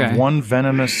have one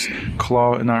venomous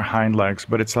claw in their hind legs,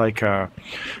 but it's like a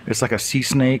sea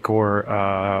snake or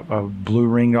a blue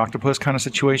ring octopus kind of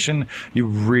situation. You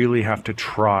really have to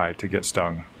try to get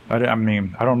stung. I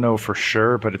mean, I don't know for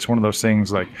sure, but it's one of those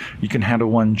things like you can handle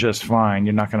one just fine.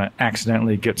 You're not going to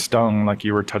accidentally get stung like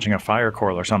you were touching a fire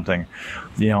coral or something,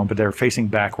 but they're facing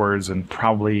backwards, and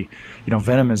probably,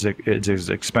 venom is an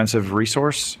expensive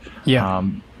resource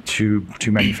to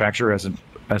manufacture as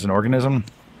an organism.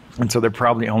 And so they're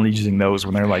probably only using those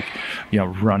when they're like,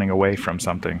 running away from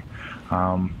something.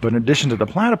 But in addition to the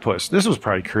platypus, this was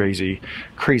probably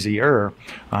crazier.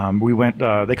 We went,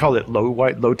 they call it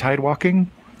low tide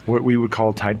walking, what we would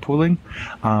call tide pooling.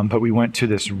 But we went to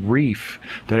this reef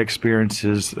that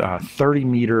experiences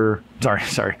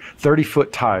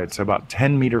 30-foot tides, so about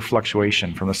 10-meter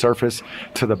fluctuation from the surface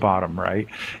to the bottom, right?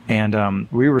 And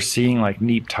we were seeing like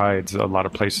neap tides a lot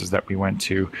of places that we went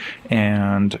to,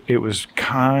 and it was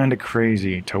kind of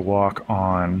crazy to walk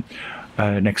on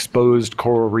an exposed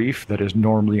coral reef that is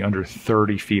normally under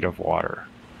 30 feet of water.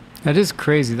 That is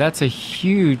crazy. That's a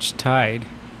huge tide.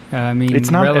 I mean,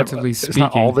 it's not, relatively speaking. It's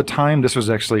not all the time. This was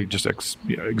actually just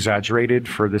exaggerated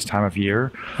for this time of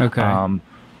year. Okay.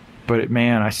 But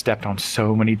man, I stepped on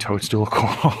so many toadstool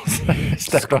corals. I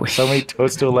stepped on so many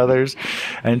toadstool leathers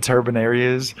and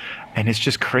turbinarias. And it's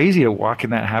just crazy to walk in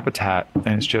that habitat.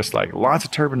 And it's just like lots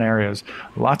of turbinarias,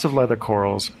 lots of leather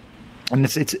corals. and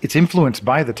it's influenced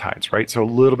by the tides, right? So a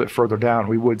little bit further down,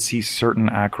 we would see certain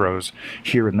acros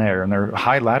here and there, and they're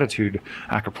high latitude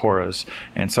acroporas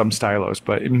and some stylos.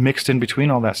 But mixed in between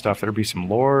all that stuff, there'd be some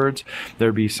lords,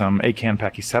 there'd be some acan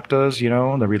pachyceptas, you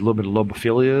know, there'd be a little bit of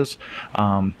lobophilias.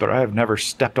 But I have never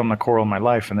stepped on the coral in my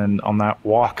life, and then on that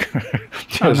walk,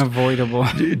 just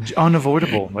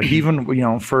unavoidable. Like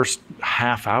even first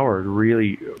half hour,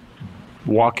 really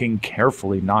walking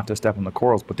carefully not to step on the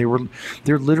corals, but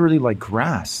they're literally like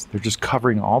grass. They're just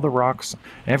covering all the rocks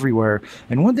everywhere.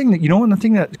 And one thing the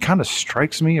thing that kind of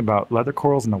strikes me about leather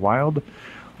corals in the wild,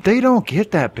 they don't get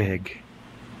that big.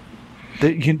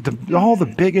 All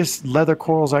the biggest leather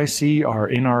corals I see are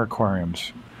in our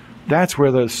aquariums. That's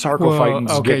where the sarcophytans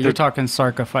okay, get you're talking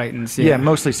sarcophytans. Yeah,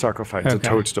 mostly sarcophytes, the Okay.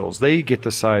 toadstools. They get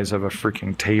the size of a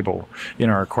freaking table in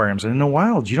our aquariums. And in the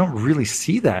wild, you don't really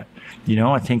see that.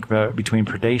 I think between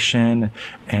predation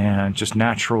and just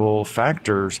natural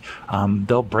factors,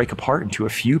 they'll break apart into a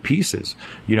few pieces,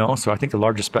 So I think the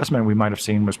largest specimen we might have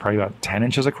seen was probably about 10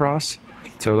 inches across.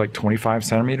 So like 25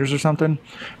 centimeters or something.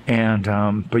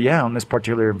 And, but yeah, on this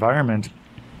particular environment,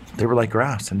 they were like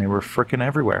grass and they were freaking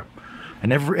everywhere.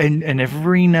 And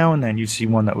every now and then you'd see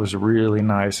one that was really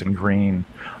nice and green,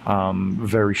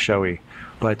 very showy.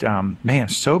 But man,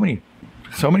 so many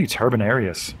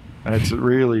turbinarius. It's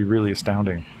really, really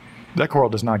astounding. That coral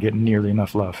does not get nearly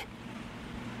enough love.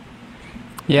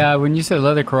 Yeah, when you said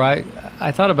leather coral,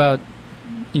 I thought about,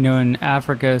 in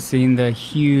Africa seeing the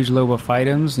huge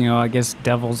lobophytums, I guess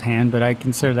devil's hand, but I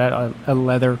consider that a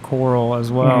leather coral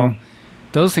as well. Mhm.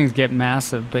 Those things get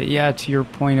massive. But yeah, to your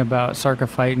point about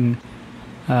sarcophyton,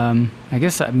 I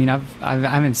guess, I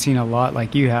haven't seen a lot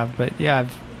like you have, but yeah,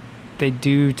 they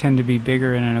do tend to be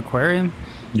bigger in an aquarium.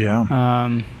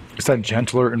 Yeah. It's that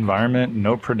gentler environment,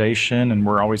 no predation, and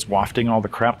we're always wafting all the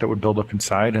crap that would build up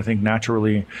inside. I think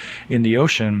naturally in the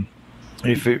ocean,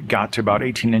 if it got to about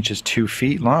 18 inches, 2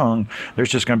 feet long, there's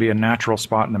just going to be a natural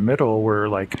spot in the middle where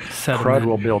like crud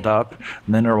will build up,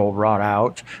 and then it will rot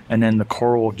out, and then the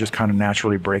coral will just kind of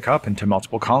naturally break up into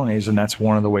multiple colonies, and that's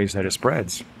one of the ways that it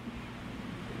spreads.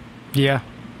 Yeah,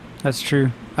 that's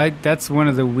true. That's one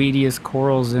of the weediest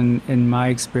corals in my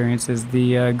experience is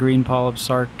the green polyp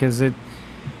sarc, because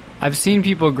I've seen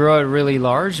people grow it really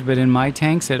large, but in my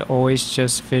tanks it always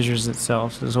just fissures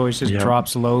itself. So it always just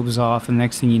drops lobes off, and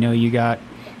next thing you know, you got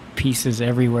pieces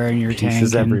everywhere in your tank.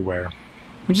 Pieces everywhere.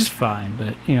 Which is fine,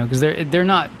 but because they're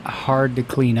not hard to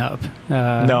clean up.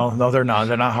 No, they're not.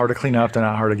 They're not hard to clean up. They're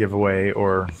not hard to give away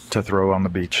or to throw on the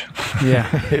beach. Yeah,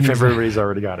 if everybody's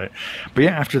already got it. But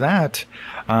yeah, after that,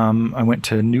 I went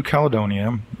to New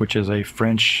Caledonia, which is a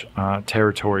French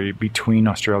territory between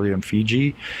Australia and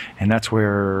Fiji, and that's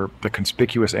where the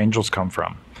conspicuous angels come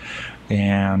from.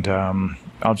 And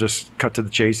I'll just cut to the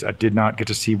chase. I did not get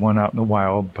to see one out in the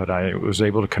wild, but I was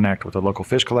able to connect with a local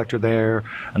fish collector there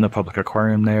and the public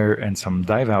aquarium there and some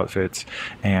dive outfits.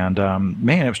 And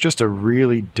man, it was just a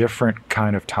really different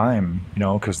kind of time,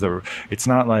 because it's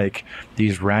not like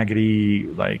these raggedy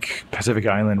like Pacific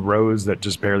Island roads that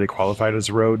just barely qualified as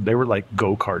a road. They were like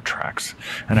go-kart tracks.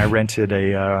 And I rented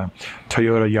a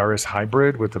Toyota Yaris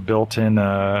hybrid with a built-in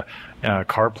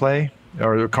CarPlay.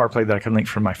 Or the CarPlay that I can link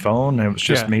from my phone, and it was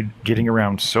just made getting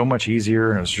around so much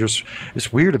easier. And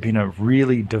it's weird to be in a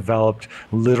really developed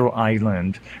little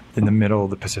island in the middle of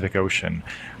the Pacific Ocean.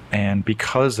 And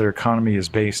because their economy is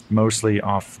based mostly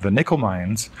off the nickel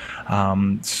mines,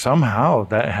 somehow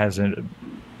that has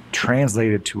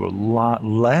translated to a lot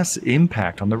less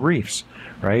impact on the reefs,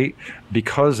 right?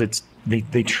 Because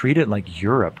they treat it like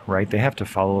Europe, right? They have to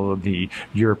follow the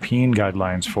European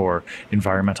guidelines for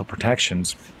environmental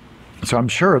protections. So I'm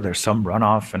sure there's some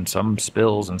runoff and some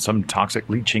spills and some toxic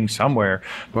leaching somewhere,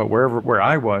 but where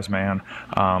I was, man,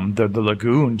 the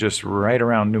lagoon just right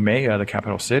around Noumea, the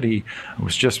capital city,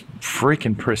 was just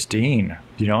freaking pristine.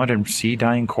 I didn't see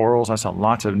dying corals. I saw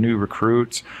lots of new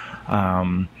recruits.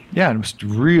 Yeah, it was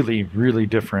really, really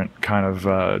different kind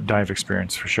of dive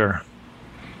experience for sure.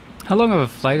 How long of a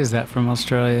flight is that from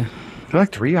Australia? They're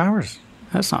like 3 hours.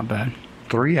 That's not bad.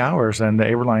 3 hours, and the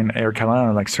airline Air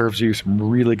Carolina like serves you some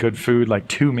really good food, like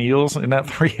 2 meals in that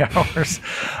 3 hours.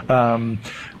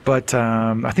 But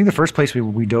I think the first place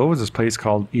we dove was this place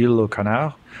called Île au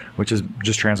Canard, which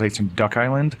just translates to Duck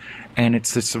Island, and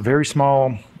it's this very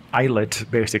small islet,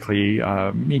 basically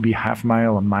maybe a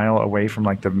mile away from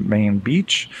like the main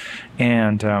beach,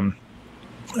 and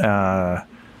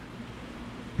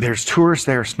there's tourists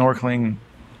there snorkeling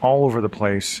all over the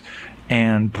place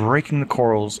and breaking the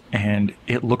corals, and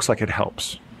it looks like it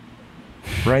helps,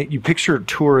 right? You picture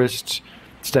tourists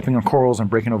stepping on corals and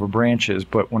breaking over branches.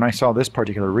 But when I saw this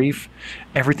particular reef,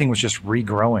 everything was just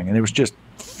regrowing, and there was just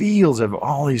fields of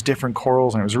all these different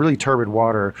corals, and it was really turbid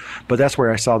water. But that's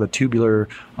where I saw the tubular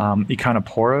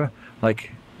echinopora.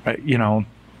 Like, you know,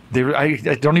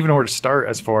 I don't even know where to start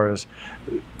as far as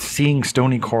seeing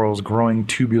stony corals growing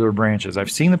tubular branches.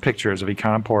 I've seen the pictures of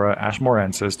Echinopora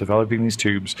ashmorensis developing these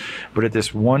tubes, but at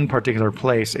this one particular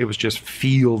place, it was just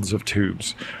fields of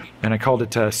tubes. And I called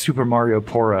it Super Mario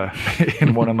Pora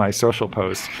in one of my social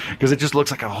posts, because it just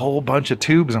looks like a whole bunch of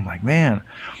tubes. I'm like, man,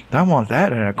 I want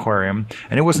that in an aquarium.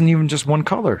 And it wasn't even just one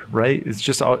color, right? It's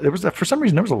just, it was, for some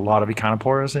reason, there was a lot of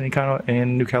Echinoporas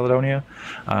in New Caledonia.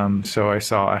 So I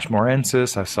saw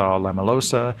ashmorensis, I saw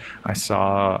lamellosa, I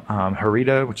saw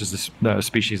Harita, which is the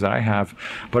species that I have.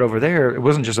 But over there, it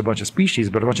wasn't just a bunch of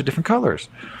species, but a bunch of different colors.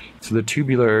 So the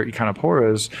tubular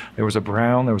Echinoporas, there was a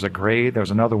brown, there was a gray, there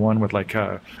was another one with like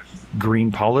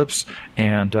green polyps,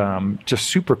 and just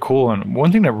super cool. And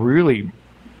one thing that really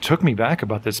took me back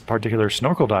about this particular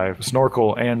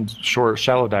snorkel and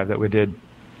shallow dive that we did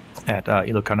at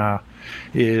Ilocana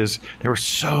is there were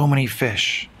so many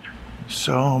fish.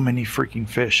 So many freaking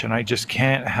fish, and I just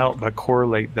can't help but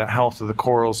correlate the health of the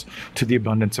corals to the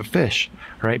abundance of fish,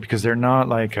 right? Because they're not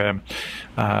like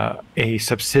a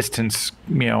subsistence,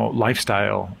 you know,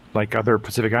 lifestyle like other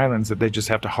Pacific islands that they just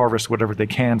have to harvest whatever they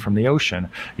can from the ocean,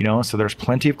 you know. So there's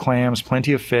plenty of clams,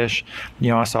 plenty of fish. You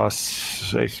know, I saw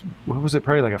what was it,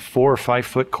 probably like a 4 or 5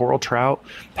 foot coral trout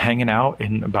hanging out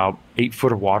in about 8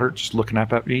 foot of water, just looking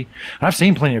up at me. And I've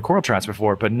seen plenty of coral trouts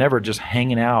before, but never just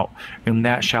hanging out in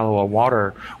that shallow of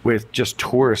water with just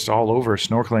tourists all over,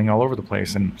 snorkeling all over the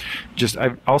place. And just,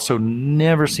 I've also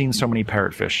never seen so many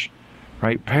parrotfish.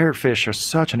 Right? Parrotfish are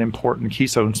such an important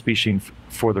keystone species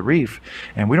for the reef,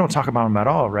 and we don't talk about them at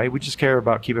all, right? We just care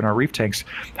about keeping our reef tanks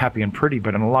happy and pretty,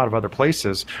 but in a lot of other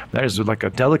places, that is like a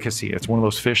delicacy. It's one of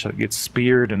those fish that gets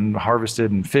speared and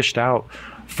harvested and fished out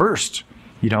first,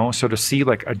 you know? So to see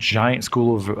like a giant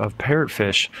school of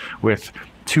parrotfish with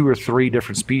 2 or 3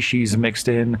 different species mixed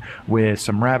in with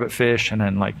some rabbitfish, and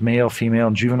then like male, female,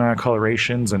 and juvenile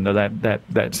colorations, and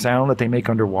that sound that they make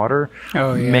underwater,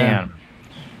 oh yeah, man.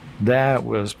 That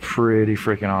was pretty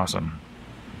freaking awesome.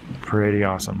 Pretty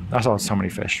awesome. I saw so many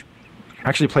fish. I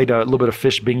actually played a little bit of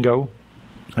fish bingo.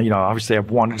 You know, obviously I've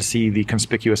wanted to see the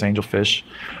conspicuous angelfish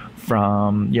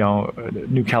from, you know,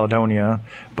 New Caledonia,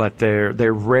 but they're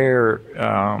rare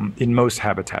in most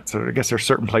habitats. So I guess there's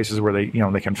certain places where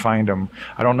they can find them.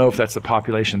 I don't know if that's the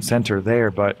population center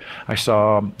there, but I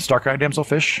saw stark-eyed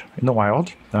damselfish in the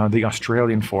wild, the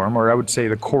Australian form, or I would say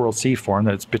the coral sea form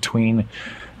that's between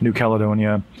New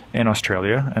Caledonia and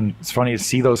Australia. And it's funny to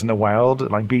see those in the wild,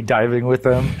 like be diving with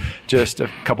them just a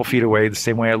couple feet away, the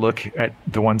same way I look at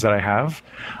the ones that I have.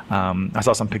 I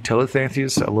saw some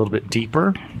Pictillithanthus a little bit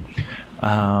deeper.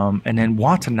 And then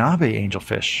Watanabe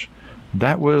angelfish.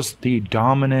 That was the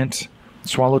dominant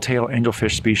swallowtail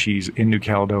angelfish species in New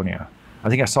Caledonia. I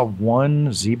think I saw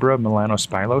one zebra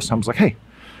melanospylos. I was like, hey,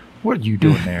 what are you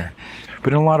doing there?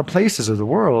 But in a lot of places of the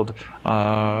world,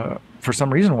 for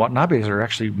some reason, Watanabes are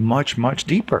actually much, much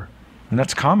deeper. And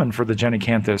that's common for the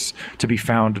Genicanthus to be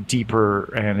found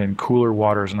deeper and in cooler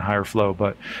waters and higher flow.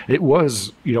 But it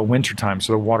was, you know, wintertime,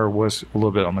 so the water was a little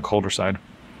bit on the colder side.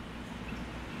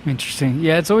 Interesting.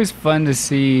 Yeah, it's always fun to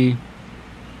see,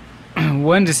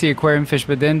 one, to see aquarium fish,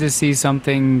 but then to see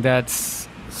something that's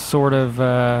sort of,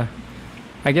 I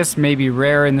guess maybe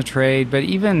rare in the trade, but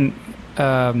even,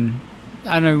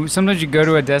 I don't know, sometimes you go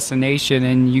to a destination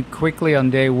and you quickly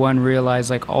on day one realize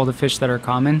like all the fish that are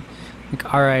common.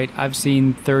 Like, all right, I've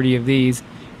seen 30 of these.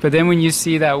 But then when you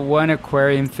see that one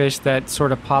aquarium fish that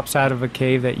sort of pops out of a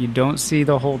cave that you don't see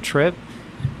the whole trip,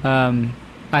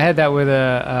 I had that with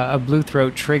a blue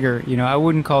throat trigger. You know, I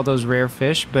wouldn't call those rare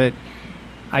fish, but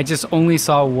I just only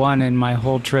saw one in my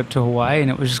whole trip to Hawaii,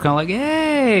 and it was just kind of like,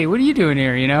 hey, what are you doing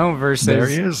here, you know, versus... There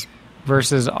he is.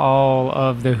 Versus all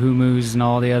of the humus and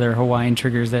all the other Hawaiian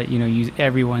triggers that, you know,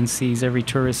 everyone sees, every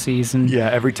tourist sees. And yeah,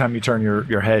 every time you turn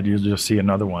your head, you'll just see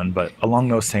another one. But along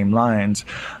those same lines,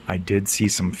 I did see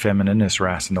some Femininus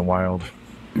wrasse in the wild.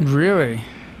 Really?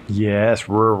 Yes,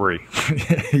 Rory.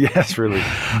 Yes, really.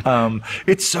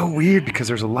 It's so weird because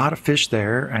there's a lot of fish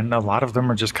there, and a lot of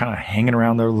them are just kind of hanging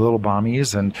around their little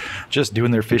bommies and just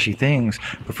doing their fishy things.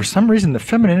 But for some reason, the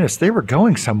Femininus, they were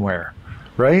going somewhere.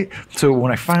 Right? So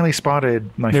when I finally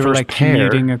spotted my first pair... They were like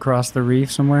commuting across the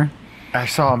reef somewhere? I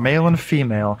saw a male and a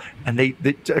female, and they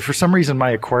for some reason,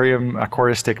 my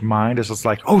aquaristic mind is just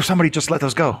like, oh, somebody just let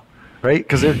those go. Right?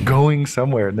 Because they're going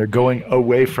somewhere, and they're going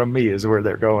away from me is where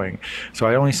they're going. So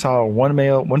I only saw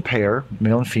one pair,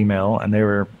 male and female, and they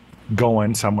were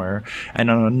going somewhere. And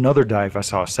on another dive, I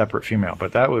saw a separate female,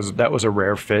 but that was a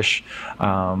rare fish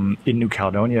in New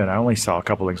Caledonia, and I only saw a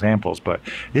couple examples. But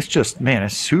it's just, man,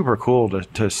 it's super cool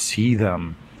to see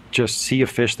them. Just see a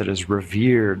fish that is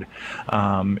revered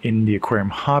in the aquarium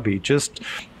hobby. Just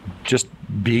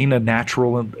being a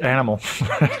natural animal,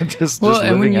 just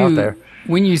living out there.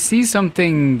 When you see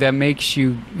something that makes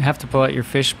you have to pull out your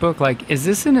fish book, like, is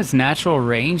this in its natural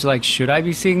range? Like, should I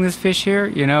be seeing this fish here?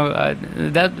 You know,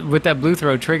 that with that blue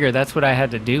throat trigger, that's what I had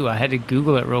to do. I had to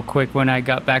Google it real quick when I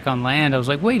got back on land. I was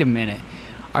like, wait a minute,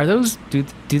 are those, do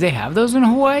they have those in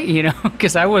Hawaii? You know,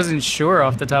 because I wasn't sure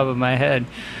off the top of my head.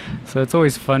 So it's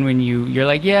always fun when you're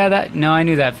like, yeah, no, I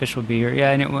knew that fish would be here.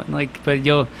 Yeah, and it like, but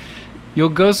you'll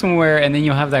go somewhere and then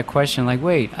you'll have that question like,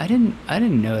 wait, I didn't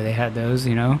know they had those,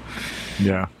 you know?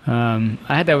 Yeah. I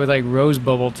had that with like rose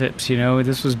bubble tips, you know.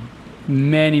 This was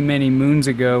many moons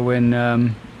ago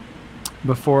when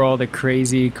before all the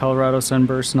crazy Colorado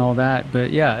sunburst and all that. But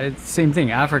yeah, it's the same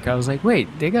thing. Africa, I was like, wait,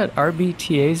 they got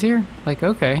RBTAs here? Like,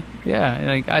 okay, yeah.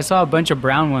 Like I saw a bunch of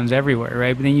brown ones everywhere,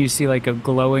 right? But then you see like a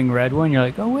glowing red one, you're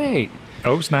like, oh wait.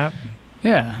 Oh snap.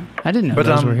 Yeah, I didn't know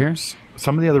those were here.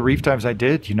 Some of the other reef dives I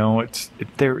did, you know,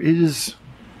 there is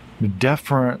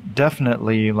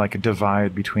definitely like a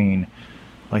divide between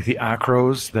like the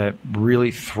acros that really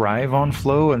thrive on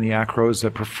flow and the acros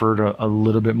that prefer a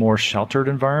little bit more sheltered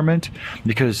environment,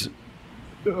 because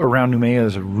around Noumea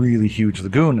is a really huge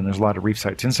lagoon and there's a lot of reef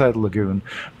sites inside the lagoon.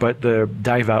 But the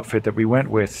dive outfit that we went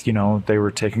with, you know, they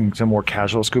were taking some more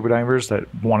casual scuba divers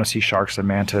that want to see sharks and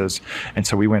mantas, and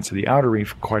so we went to the outer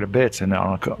reef quite a bit, and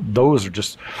those are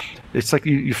just, it's like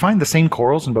you find the same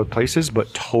corals in both places,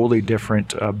 but totally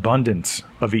different abundance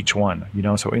of each one, you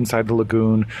know. So inside the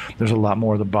lagoon, there's a lot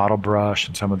more of the bottle brush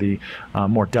and some of the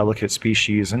more delicate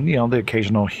species, and, you know, the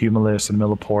occasional humulus and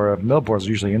millipora. Milliporas are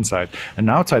usually inside. And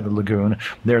outside the lagoon,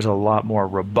 there's a lot more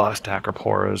robust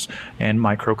acroporas and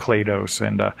microclados.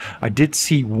 And I did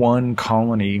see one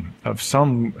colony of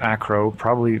some acro,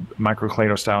 probably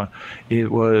microclado style.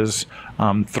 It was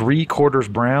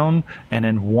 3/4 brown and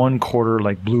then 1/4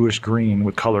 like bluish green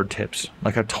with colored tips,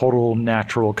 like a total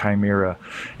natural chimera.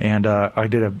 And I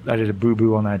did a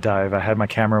boo-boo on that dive. I had my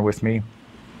camera with me,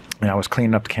 and I was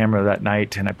cleaning up the camera that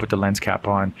night, and I put the lens cap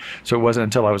on. So it wasn't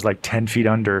until I was like 10 feet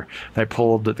under that I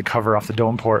pulled the cover off the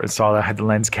dome port and saw that I had the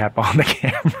lens cap on the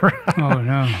camera. Oh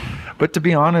no. But to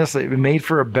be honest, it made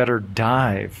for a better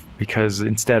dive, because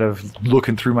instead of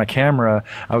looking through my camera,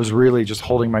 I was really just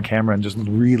holding my camera and just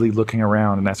really looking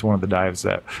around. And that's one of the dives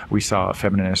that we saw a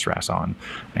feminist wrasse on.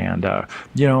 And,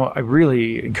 you know, I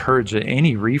really encourage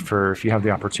any reefer, if you have the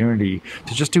opportunity,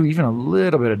 to just do even a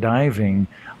little bit of diving.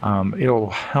 It'll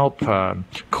help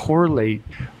correlate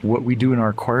what we do in our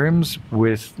aquariums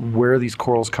with where these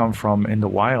corals come from in the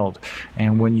wild.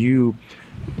 And when you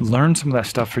learn some of that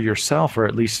stuff for yourself, or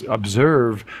at least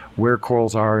observe where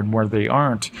corals are and where they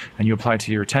aren't, and you apply it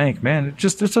to your tank, man, it's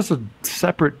just a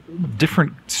separate,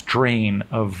 different strain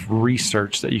of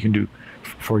research that you can do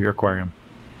for your aquarium.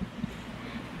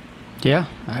 Yeah,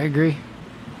 I agree.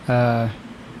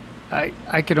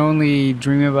 I could only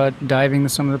dream about diving to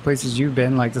some of the places you've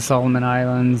been, like the Solomon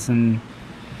Islands, and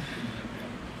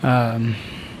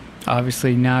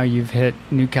obviously now you've hit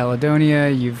New Caledonia.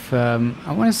 You've,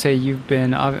 I want to say you've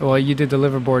been, well, you did the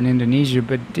liverboard in Indonesia,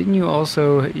 but didn't you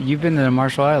also, you've been to the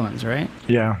Marshall Islands, right?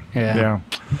 Yeah.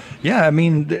 Yeah, I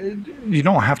mean, you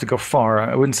don't have to go far.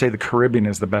 I wouldn't say the Caribbean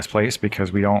is the best place,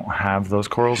 because we don't have those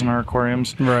corals in our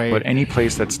aquariums. Right. But any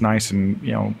place that's nice and,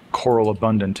 you know, coral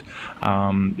abundant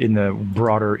in the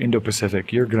broader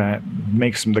Indo-Pacific, you're going to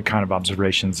make some of the kind of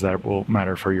observations that will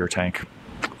matter for your tank,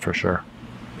 for sure.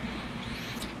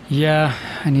 Yeah,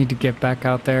 I need to get back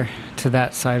out there to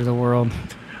that side of the world.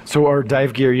 So our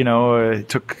dive gear, you know, it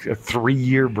took a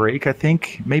 3-year break, I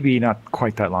think. Maybe not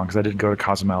quite that long, because I did go to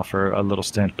Cozumel for a little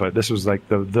stint. But this was like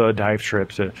the dive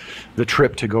trip, the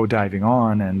trip to go diving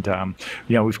on. And,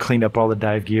 you know, we've cleaned up all the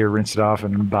dive gear, rinsed it off,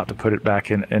 and I'm about to put it back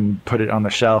in and put it on the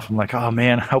shelf. I'm like, oh,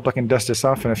 man, I hope I can dust this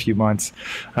off in a few months.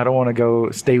 I don't want to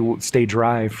go stay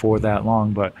dry for that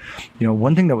long. But, you know,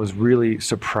 one thing that was really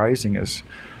surprising is,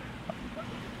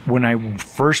 when I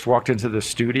first walked into the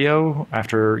studio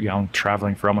after, you know,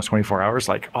 traveling for almost 24 hours,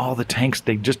 like all the tanks,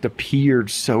 they just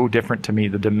appeared so different to me.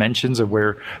 The dimensions of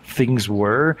where things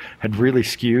were had really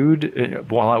skewed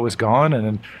while I was gone,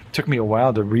 and it took me a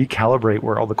while to recalibrate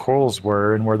where all the corals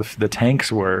were and where the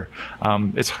tanks were.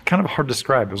 It's kind of hard to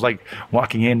describe. It was like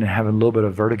walking in and having a little bit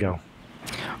of vertigo.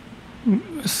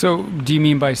 So do you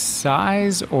mean by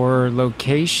size or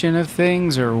location of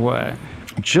things, or what?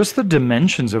 Just the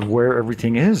dimensions of where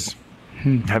everything is.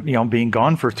 being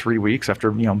gone for 3 weeks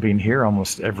after, being here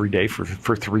almost every day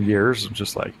for 3 years, I'm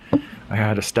just like, I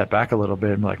had to step back a little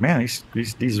bit and be like, man,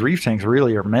 these reef tanks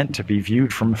really are meant to be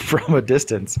viewed from a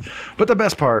distance. But the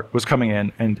best part was coming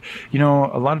in, and a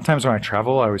lot of times when I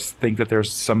travel, I always think that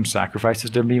there's some sacrifices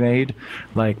to be made.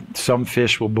 Like some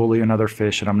fish will bully another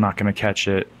fish, and I'm not going to catch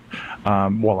it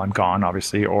while I'm gone,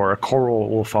 obviously, or a coral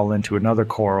will fall into another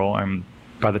coral, and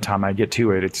by the time I get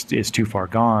to it, it's too far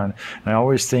gone. And I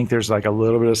always think there's like a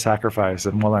little bit of sacrifice.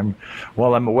 And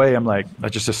while I'm away, I'm like, I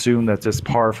just assume that it's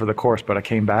par for the course. But I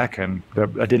came back and I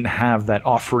didn't have that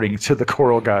offering to the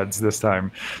coral gods this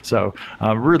time. So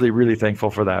I'm really, really thankful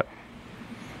for that.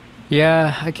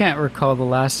 Yeah, I can't recall the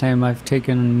last time I've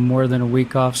taken more than a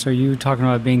week off. So you were talking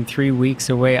about being 3 weeks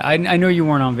away. I know you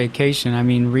weren't on vacation. I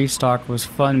mean, ReefStock was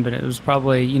fun, but it was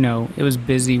probably, it was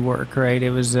busy work, right?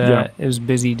 It was it was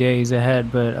busy days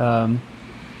ahead. But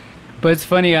it's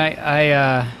funny.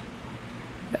 I'm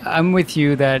with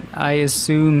you that I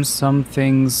assume some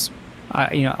things.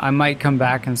 I might come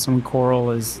back and some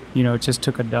coral is, just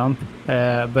took a dump.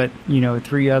 But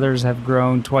 3 others have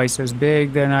grown twice as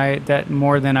big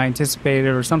more than I anticipated,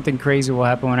 or something crazy will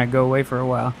happen when I go away for a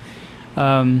while.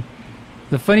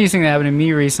 The funniest thing that happened to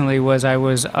me recently was I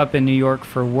was up in New York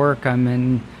for work. I'm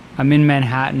in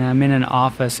Manhattan. I'm in an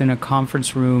office in a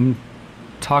conference room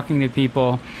talking to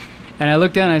people. And I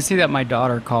look down and I see that my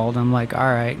daughter called. I'm like, all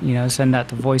right, send that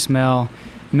to voicemail.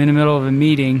 I'm in the middle of a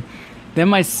meeting. Then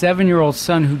my 7-year-old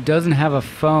son, who doesn't have a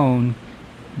phone,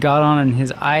 got on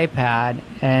his iPad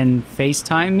and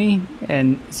FaceTimed me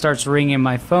and starts ringing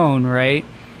my phone, right?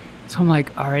 So I'm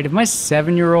like, all right, if my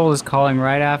 7-year-old is calling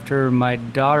right after my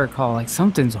daughter called, like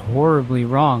something's horribly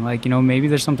wrong. Like, maybe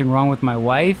there's something wrong with my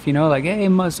wife, like, hey,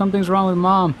 something's wrong with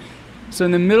mom. So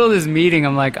in the middle of this meeting,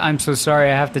 I'm like, I'm so sorry,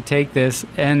 I have to take this.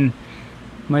 And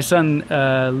my son,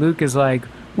 Luke, is like,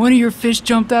 one of your fish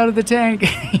jumped out of the tank,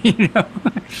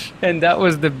 and that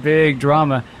was the big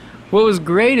drama. What was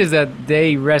great is that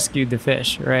they rescued the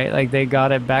fish, right? Like they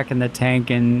got it back in the tank,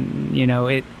 and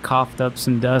it coughed up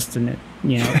some dust in it,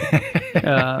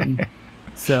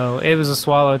 so it was a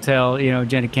swallowtail,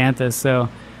 genicanthus. So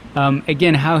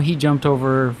again, how he jumped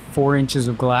over 4 inches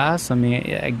of glass. I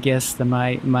mean, I guess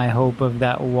my hope of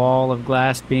that wall of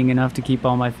glass being enough to keep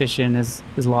all my fish in is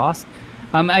lost.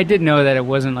 I did know that it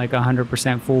wasn't like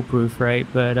 100% foolproof, right?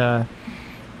 But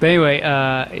anyway,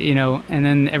 and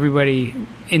then everybody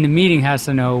in the meeting has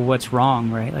to know what's wrong,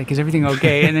 right? Like, is everything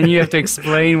okay? And then you have to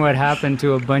explain what happened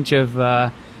to a bunch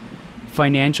of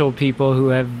financial people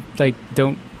who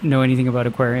don't know anything about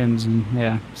aquariums, and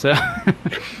yeah, so.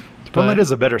 Well, that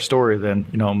is a better story than,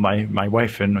 my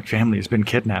wife and my family has been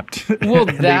kidnapped. Well,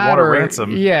 and they want a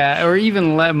ransom. Yeah, or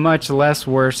even much less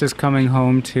worse is coming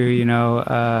home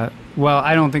to, well,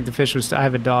 I don't think the fish was. I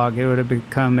have a dog. It would have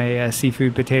become a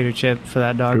seafood potato chip for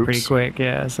that dog pretty quick.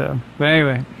 Yeah. So, but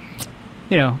anyway,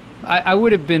 I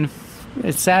would have been.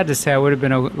 It's sad to say I would have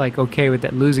been okay with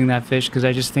that, losing that fish, because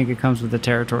I just think it comes with the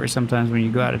territory sometimes when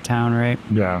you go out of town, right?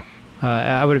 Yeah.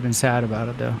 I would have been sad about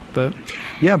it though, but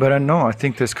yeah, but I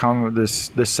think this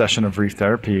session of Reef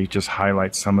Therapy just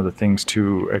highlights some of the things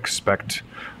to expect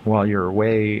while you're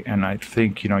away, and I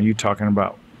think you talking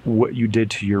about what you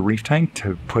did to your reef tank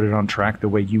to put it on track the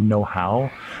way how,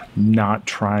 not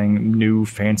trying new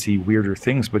fancy weirder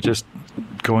things, but just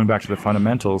going back to the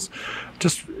fundamentals,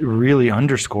 just really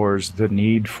underscores the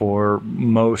need for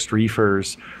most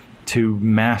reefers to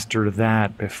master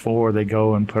that before they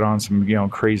go and put on some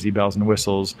crazy bells and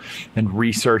whistles and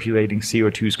recirculating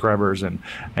CO2 scrubbers and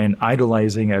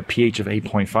idolizing a pH of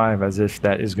 8.5 as if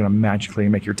that is going to magically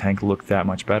make your tank look that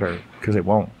much better, because it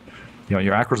won't. Your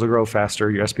acros will grow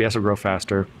faster, your SPS will grow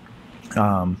faster,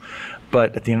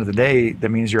 but at the end of the day, that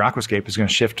means your aquascape is going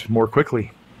to shift more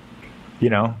quickly.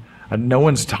 No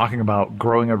one's talking about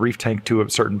growing a reef tank to a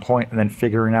certain point and then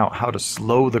figuring out how to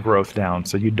slow the growth down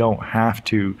so you don't have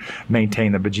to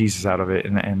maintain the bejesus out of it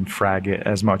and frag it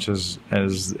as much as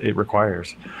it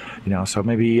requires. So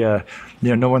maybe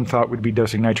no one thought we'd be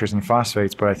dosing nitrates and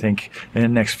phosphates, but I think in the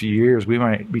next few years we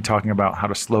might be talking about how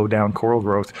to slow down coral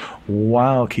growth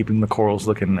while keeping the corals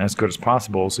looking as good as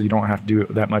possible, so you don't have to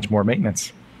do that much more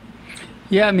maintenance.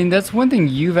 Yeah, I mean, that's one thing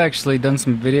you've actually done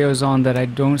some videos on that I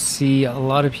don't see a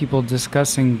lot of people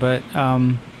discussing, but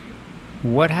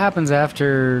what happens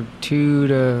after 2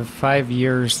 to 5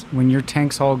 years when your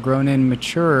tank's all grown and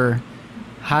mature?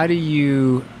 How do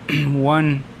you,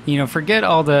 forget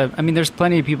all there's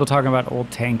plenty of people talking about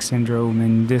old tank syndrome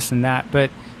and this and that,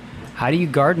 but how do you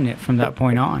garden it from that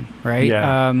point on, right?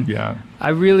 Yeah. I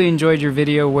really enjoyed your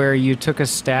video where you took a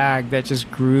stag that just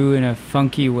grew in a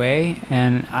funky way,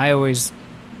 and I always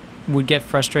would get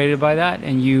frustrated by that,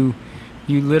 and you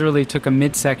you literally took a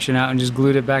midsection out and just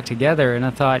glued it back together. And I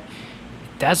thought,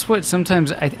 that's what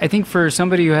sometimes I think for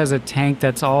somebody who has a tank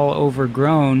that's all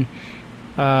overgrown,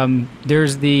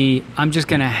 there's the I'm just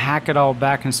going to hack it all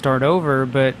back and start over.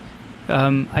 But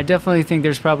I definitely think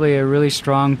there's probably a really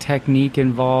strong technique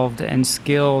involved and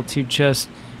skill to just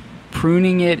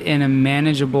pruning it in a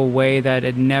manageable way that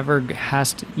it never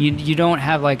has to, you don't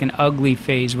have like an ugly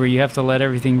phase where you have to let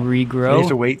everything regrow. You have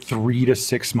to wait 3 to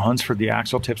 6 months for the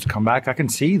axle tips to come back. I can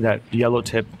see that yellow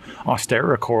tip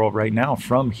Austera coral right now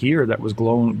from here that was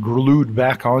glued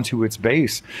back onto its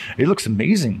base. It looks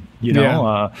amazing. You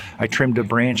know, I trimmed a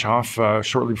branch off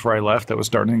shortly before I left that was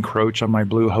starting to encroach on my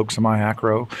blue Hoaxamai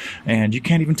acro, and you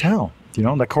can't even tell. You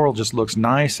know, that coral just looks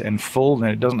nice and full, and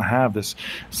it doesn't have this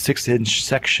 6-inch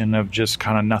section of just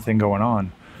kind of nothing going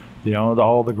on. You know,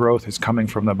 all the growth is coming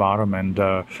from the bottom, and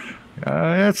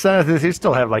you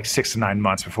still have like 6 to 9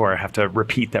 months before I have to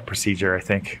repeat that procedure, I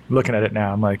think. Looking at it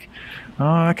now, I'm like, oh,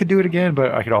 I could do it again,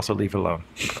 but I could also leave it alone.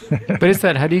 But it's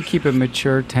that, how do you keep a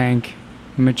mature tank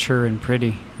mature and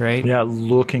pretty, right? Yeah,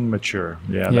 looking mature.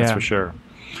 Yeah, that's for sure.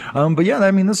 But yeah,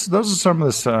 I mean, those are some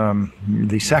of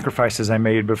the sacrifices I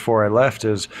made before I left.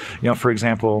 Is, you know, for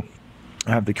example,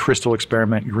 I have the crystal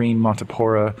experiment green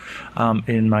Montipora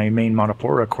in my main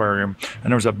Montipora aquarium,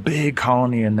 and there was a big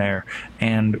colony in there.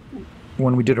 And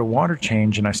when we did a water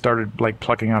change and I started like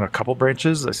plucking out a couple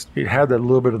branches, it had a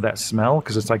little bit of that smell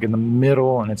because it's like in the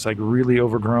middle and it's like really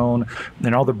overgrown,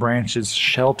 and all the branches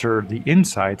shelter the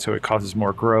inside, so it causes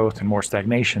more growth and more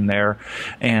stagnation there.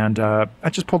 And I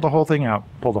just pulled the whole thing out,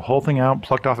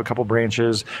 plucked off a couple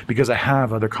branches because I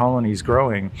have other colonies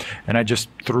growing, and I just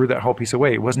threw that whole piece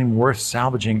away. It wasn't even worth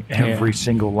salvaging every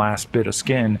single last bit of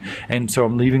skin. And so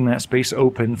I'm leaving that space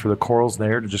open for the corals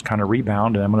there to just kind of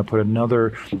rebound, and I'm going to put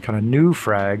another kind of new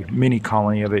mini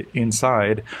colony of it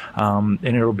inside, and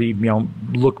it'll be, you know,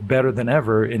 look better than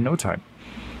ever in no time.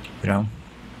 You know,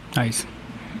 nice.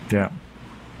 Yeah.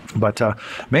 But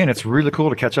man, it's really cool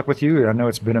to catch up with you. I know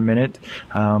it's been a minute.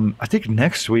 I think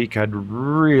next week I'd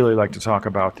really like to talk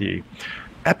about the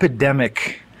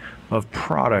epidemic of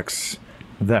products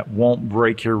that won't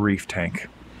break your reef tank,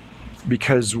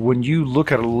 because when you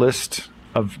look at a list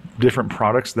of different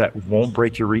products that won't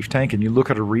break your reef tank, and you look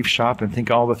at a reef shop and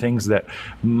think all the things that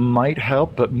might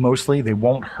help but mostly they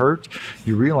won't hurt,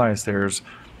 you realize there's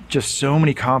just so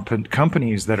many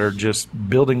companies that are just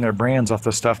building their brands off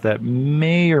the stuff that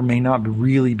may or may not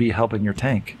really be helping your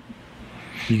tank.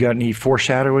 You got any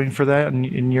foreshadowing for that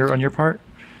on your part?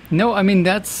 No, I mean,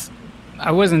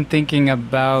 I wasn't thinking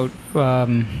about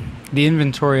the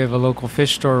inventory of a local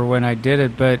fish store when I did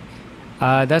it, but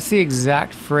that's the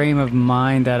exact frame of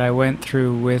mind that I went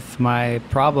through with my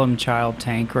problem child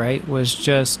tank, right? Was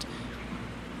just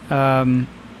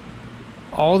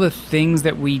all the things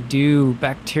that we do,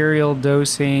 bacterial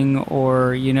dosing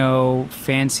or, you know,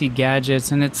 fancy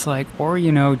gadgets. And it's like, or,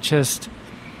 you know, just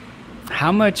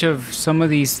how much of some of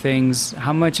these things,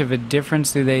 how much of a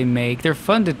difference do they make? They're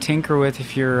fun to tinker with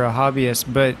if you're a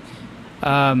hobbyist, but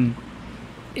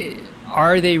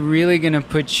are they really going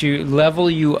to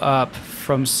level you up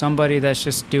from somebody that's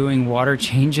just doing water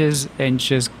changes and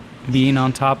just being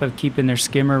on top of keeping their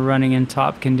skimmer running in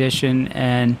top condition,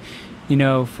 and, you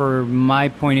know, for my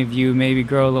point of view, maybe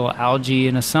grow a little algae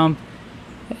in a sump?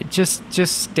 Just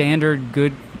standard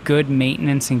good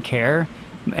maintenance and care.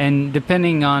 And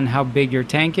depending on how big your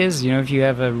tank is, you know, if you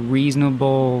have a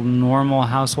reasonable normal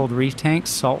household reef tank,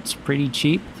 salt's pretty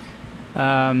cheap. You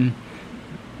know,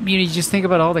 you just think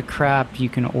about all the crap you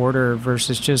can order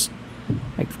versus just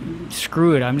like,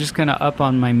 screw it, I'm just going to up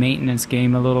on my maintenance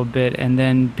game a little bit and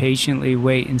then patiently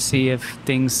wait and see if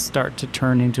things start to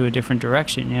turn into a different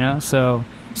direction, you know? So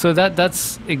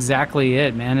that's exactly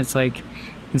it, man. It's like,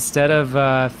 instead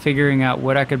of figuring out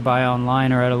what I could buy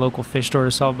online or at a local fish store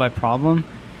to solve my problem,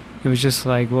 it was just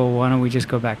like, well, why don't we just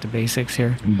go back to basics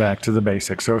here? Back to the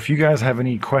basics. So if you guys have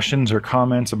any questions or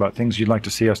comments about things you'd like to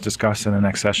see us discuss in the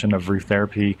next session of Reef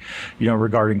Therapy, you know,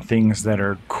 regarding things that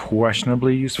are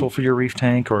questionably useful for your reef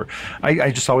tank, or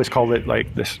I just always call it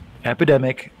like this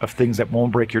epidemic of things that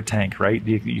won't break your tank, right?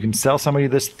 You can sell somebody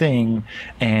this thing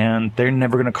and they're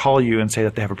never going to call you and say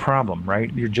that they have a problem,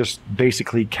 right? You're just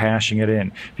basically cashing it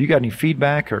in. If you got any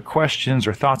feedback or questions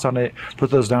or thoughts on it, put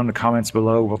those down in the comments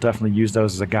below. We'll definitely use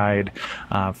those as a guide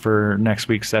for next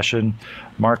week's session.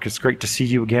 Mark, it's great to see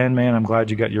you again, man. I'm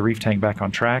glad you got your reef tank back on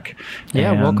track.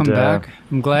 Yeah, and welcome back.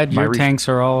 I'm glad your tanks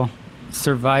are all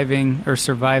survived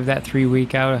that 3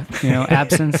 week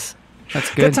absence.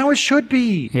 That's good. That's how it should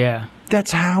be. Yeah.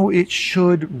 That's how it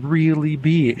should really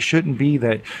be. It shouldn't be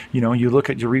that, you look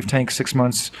at your reef tank 6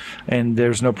 months and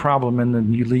there's no problem, and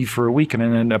then you leave for a week and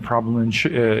then a problem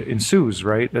ensues,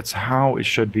 right? That's how it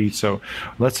should be. So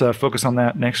let's focus on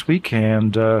that next week,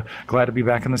 and glad to be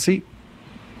back in the seat.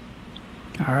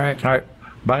 All right. All right.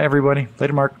 Bye, everybody.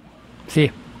 Later, Mark. See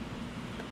you.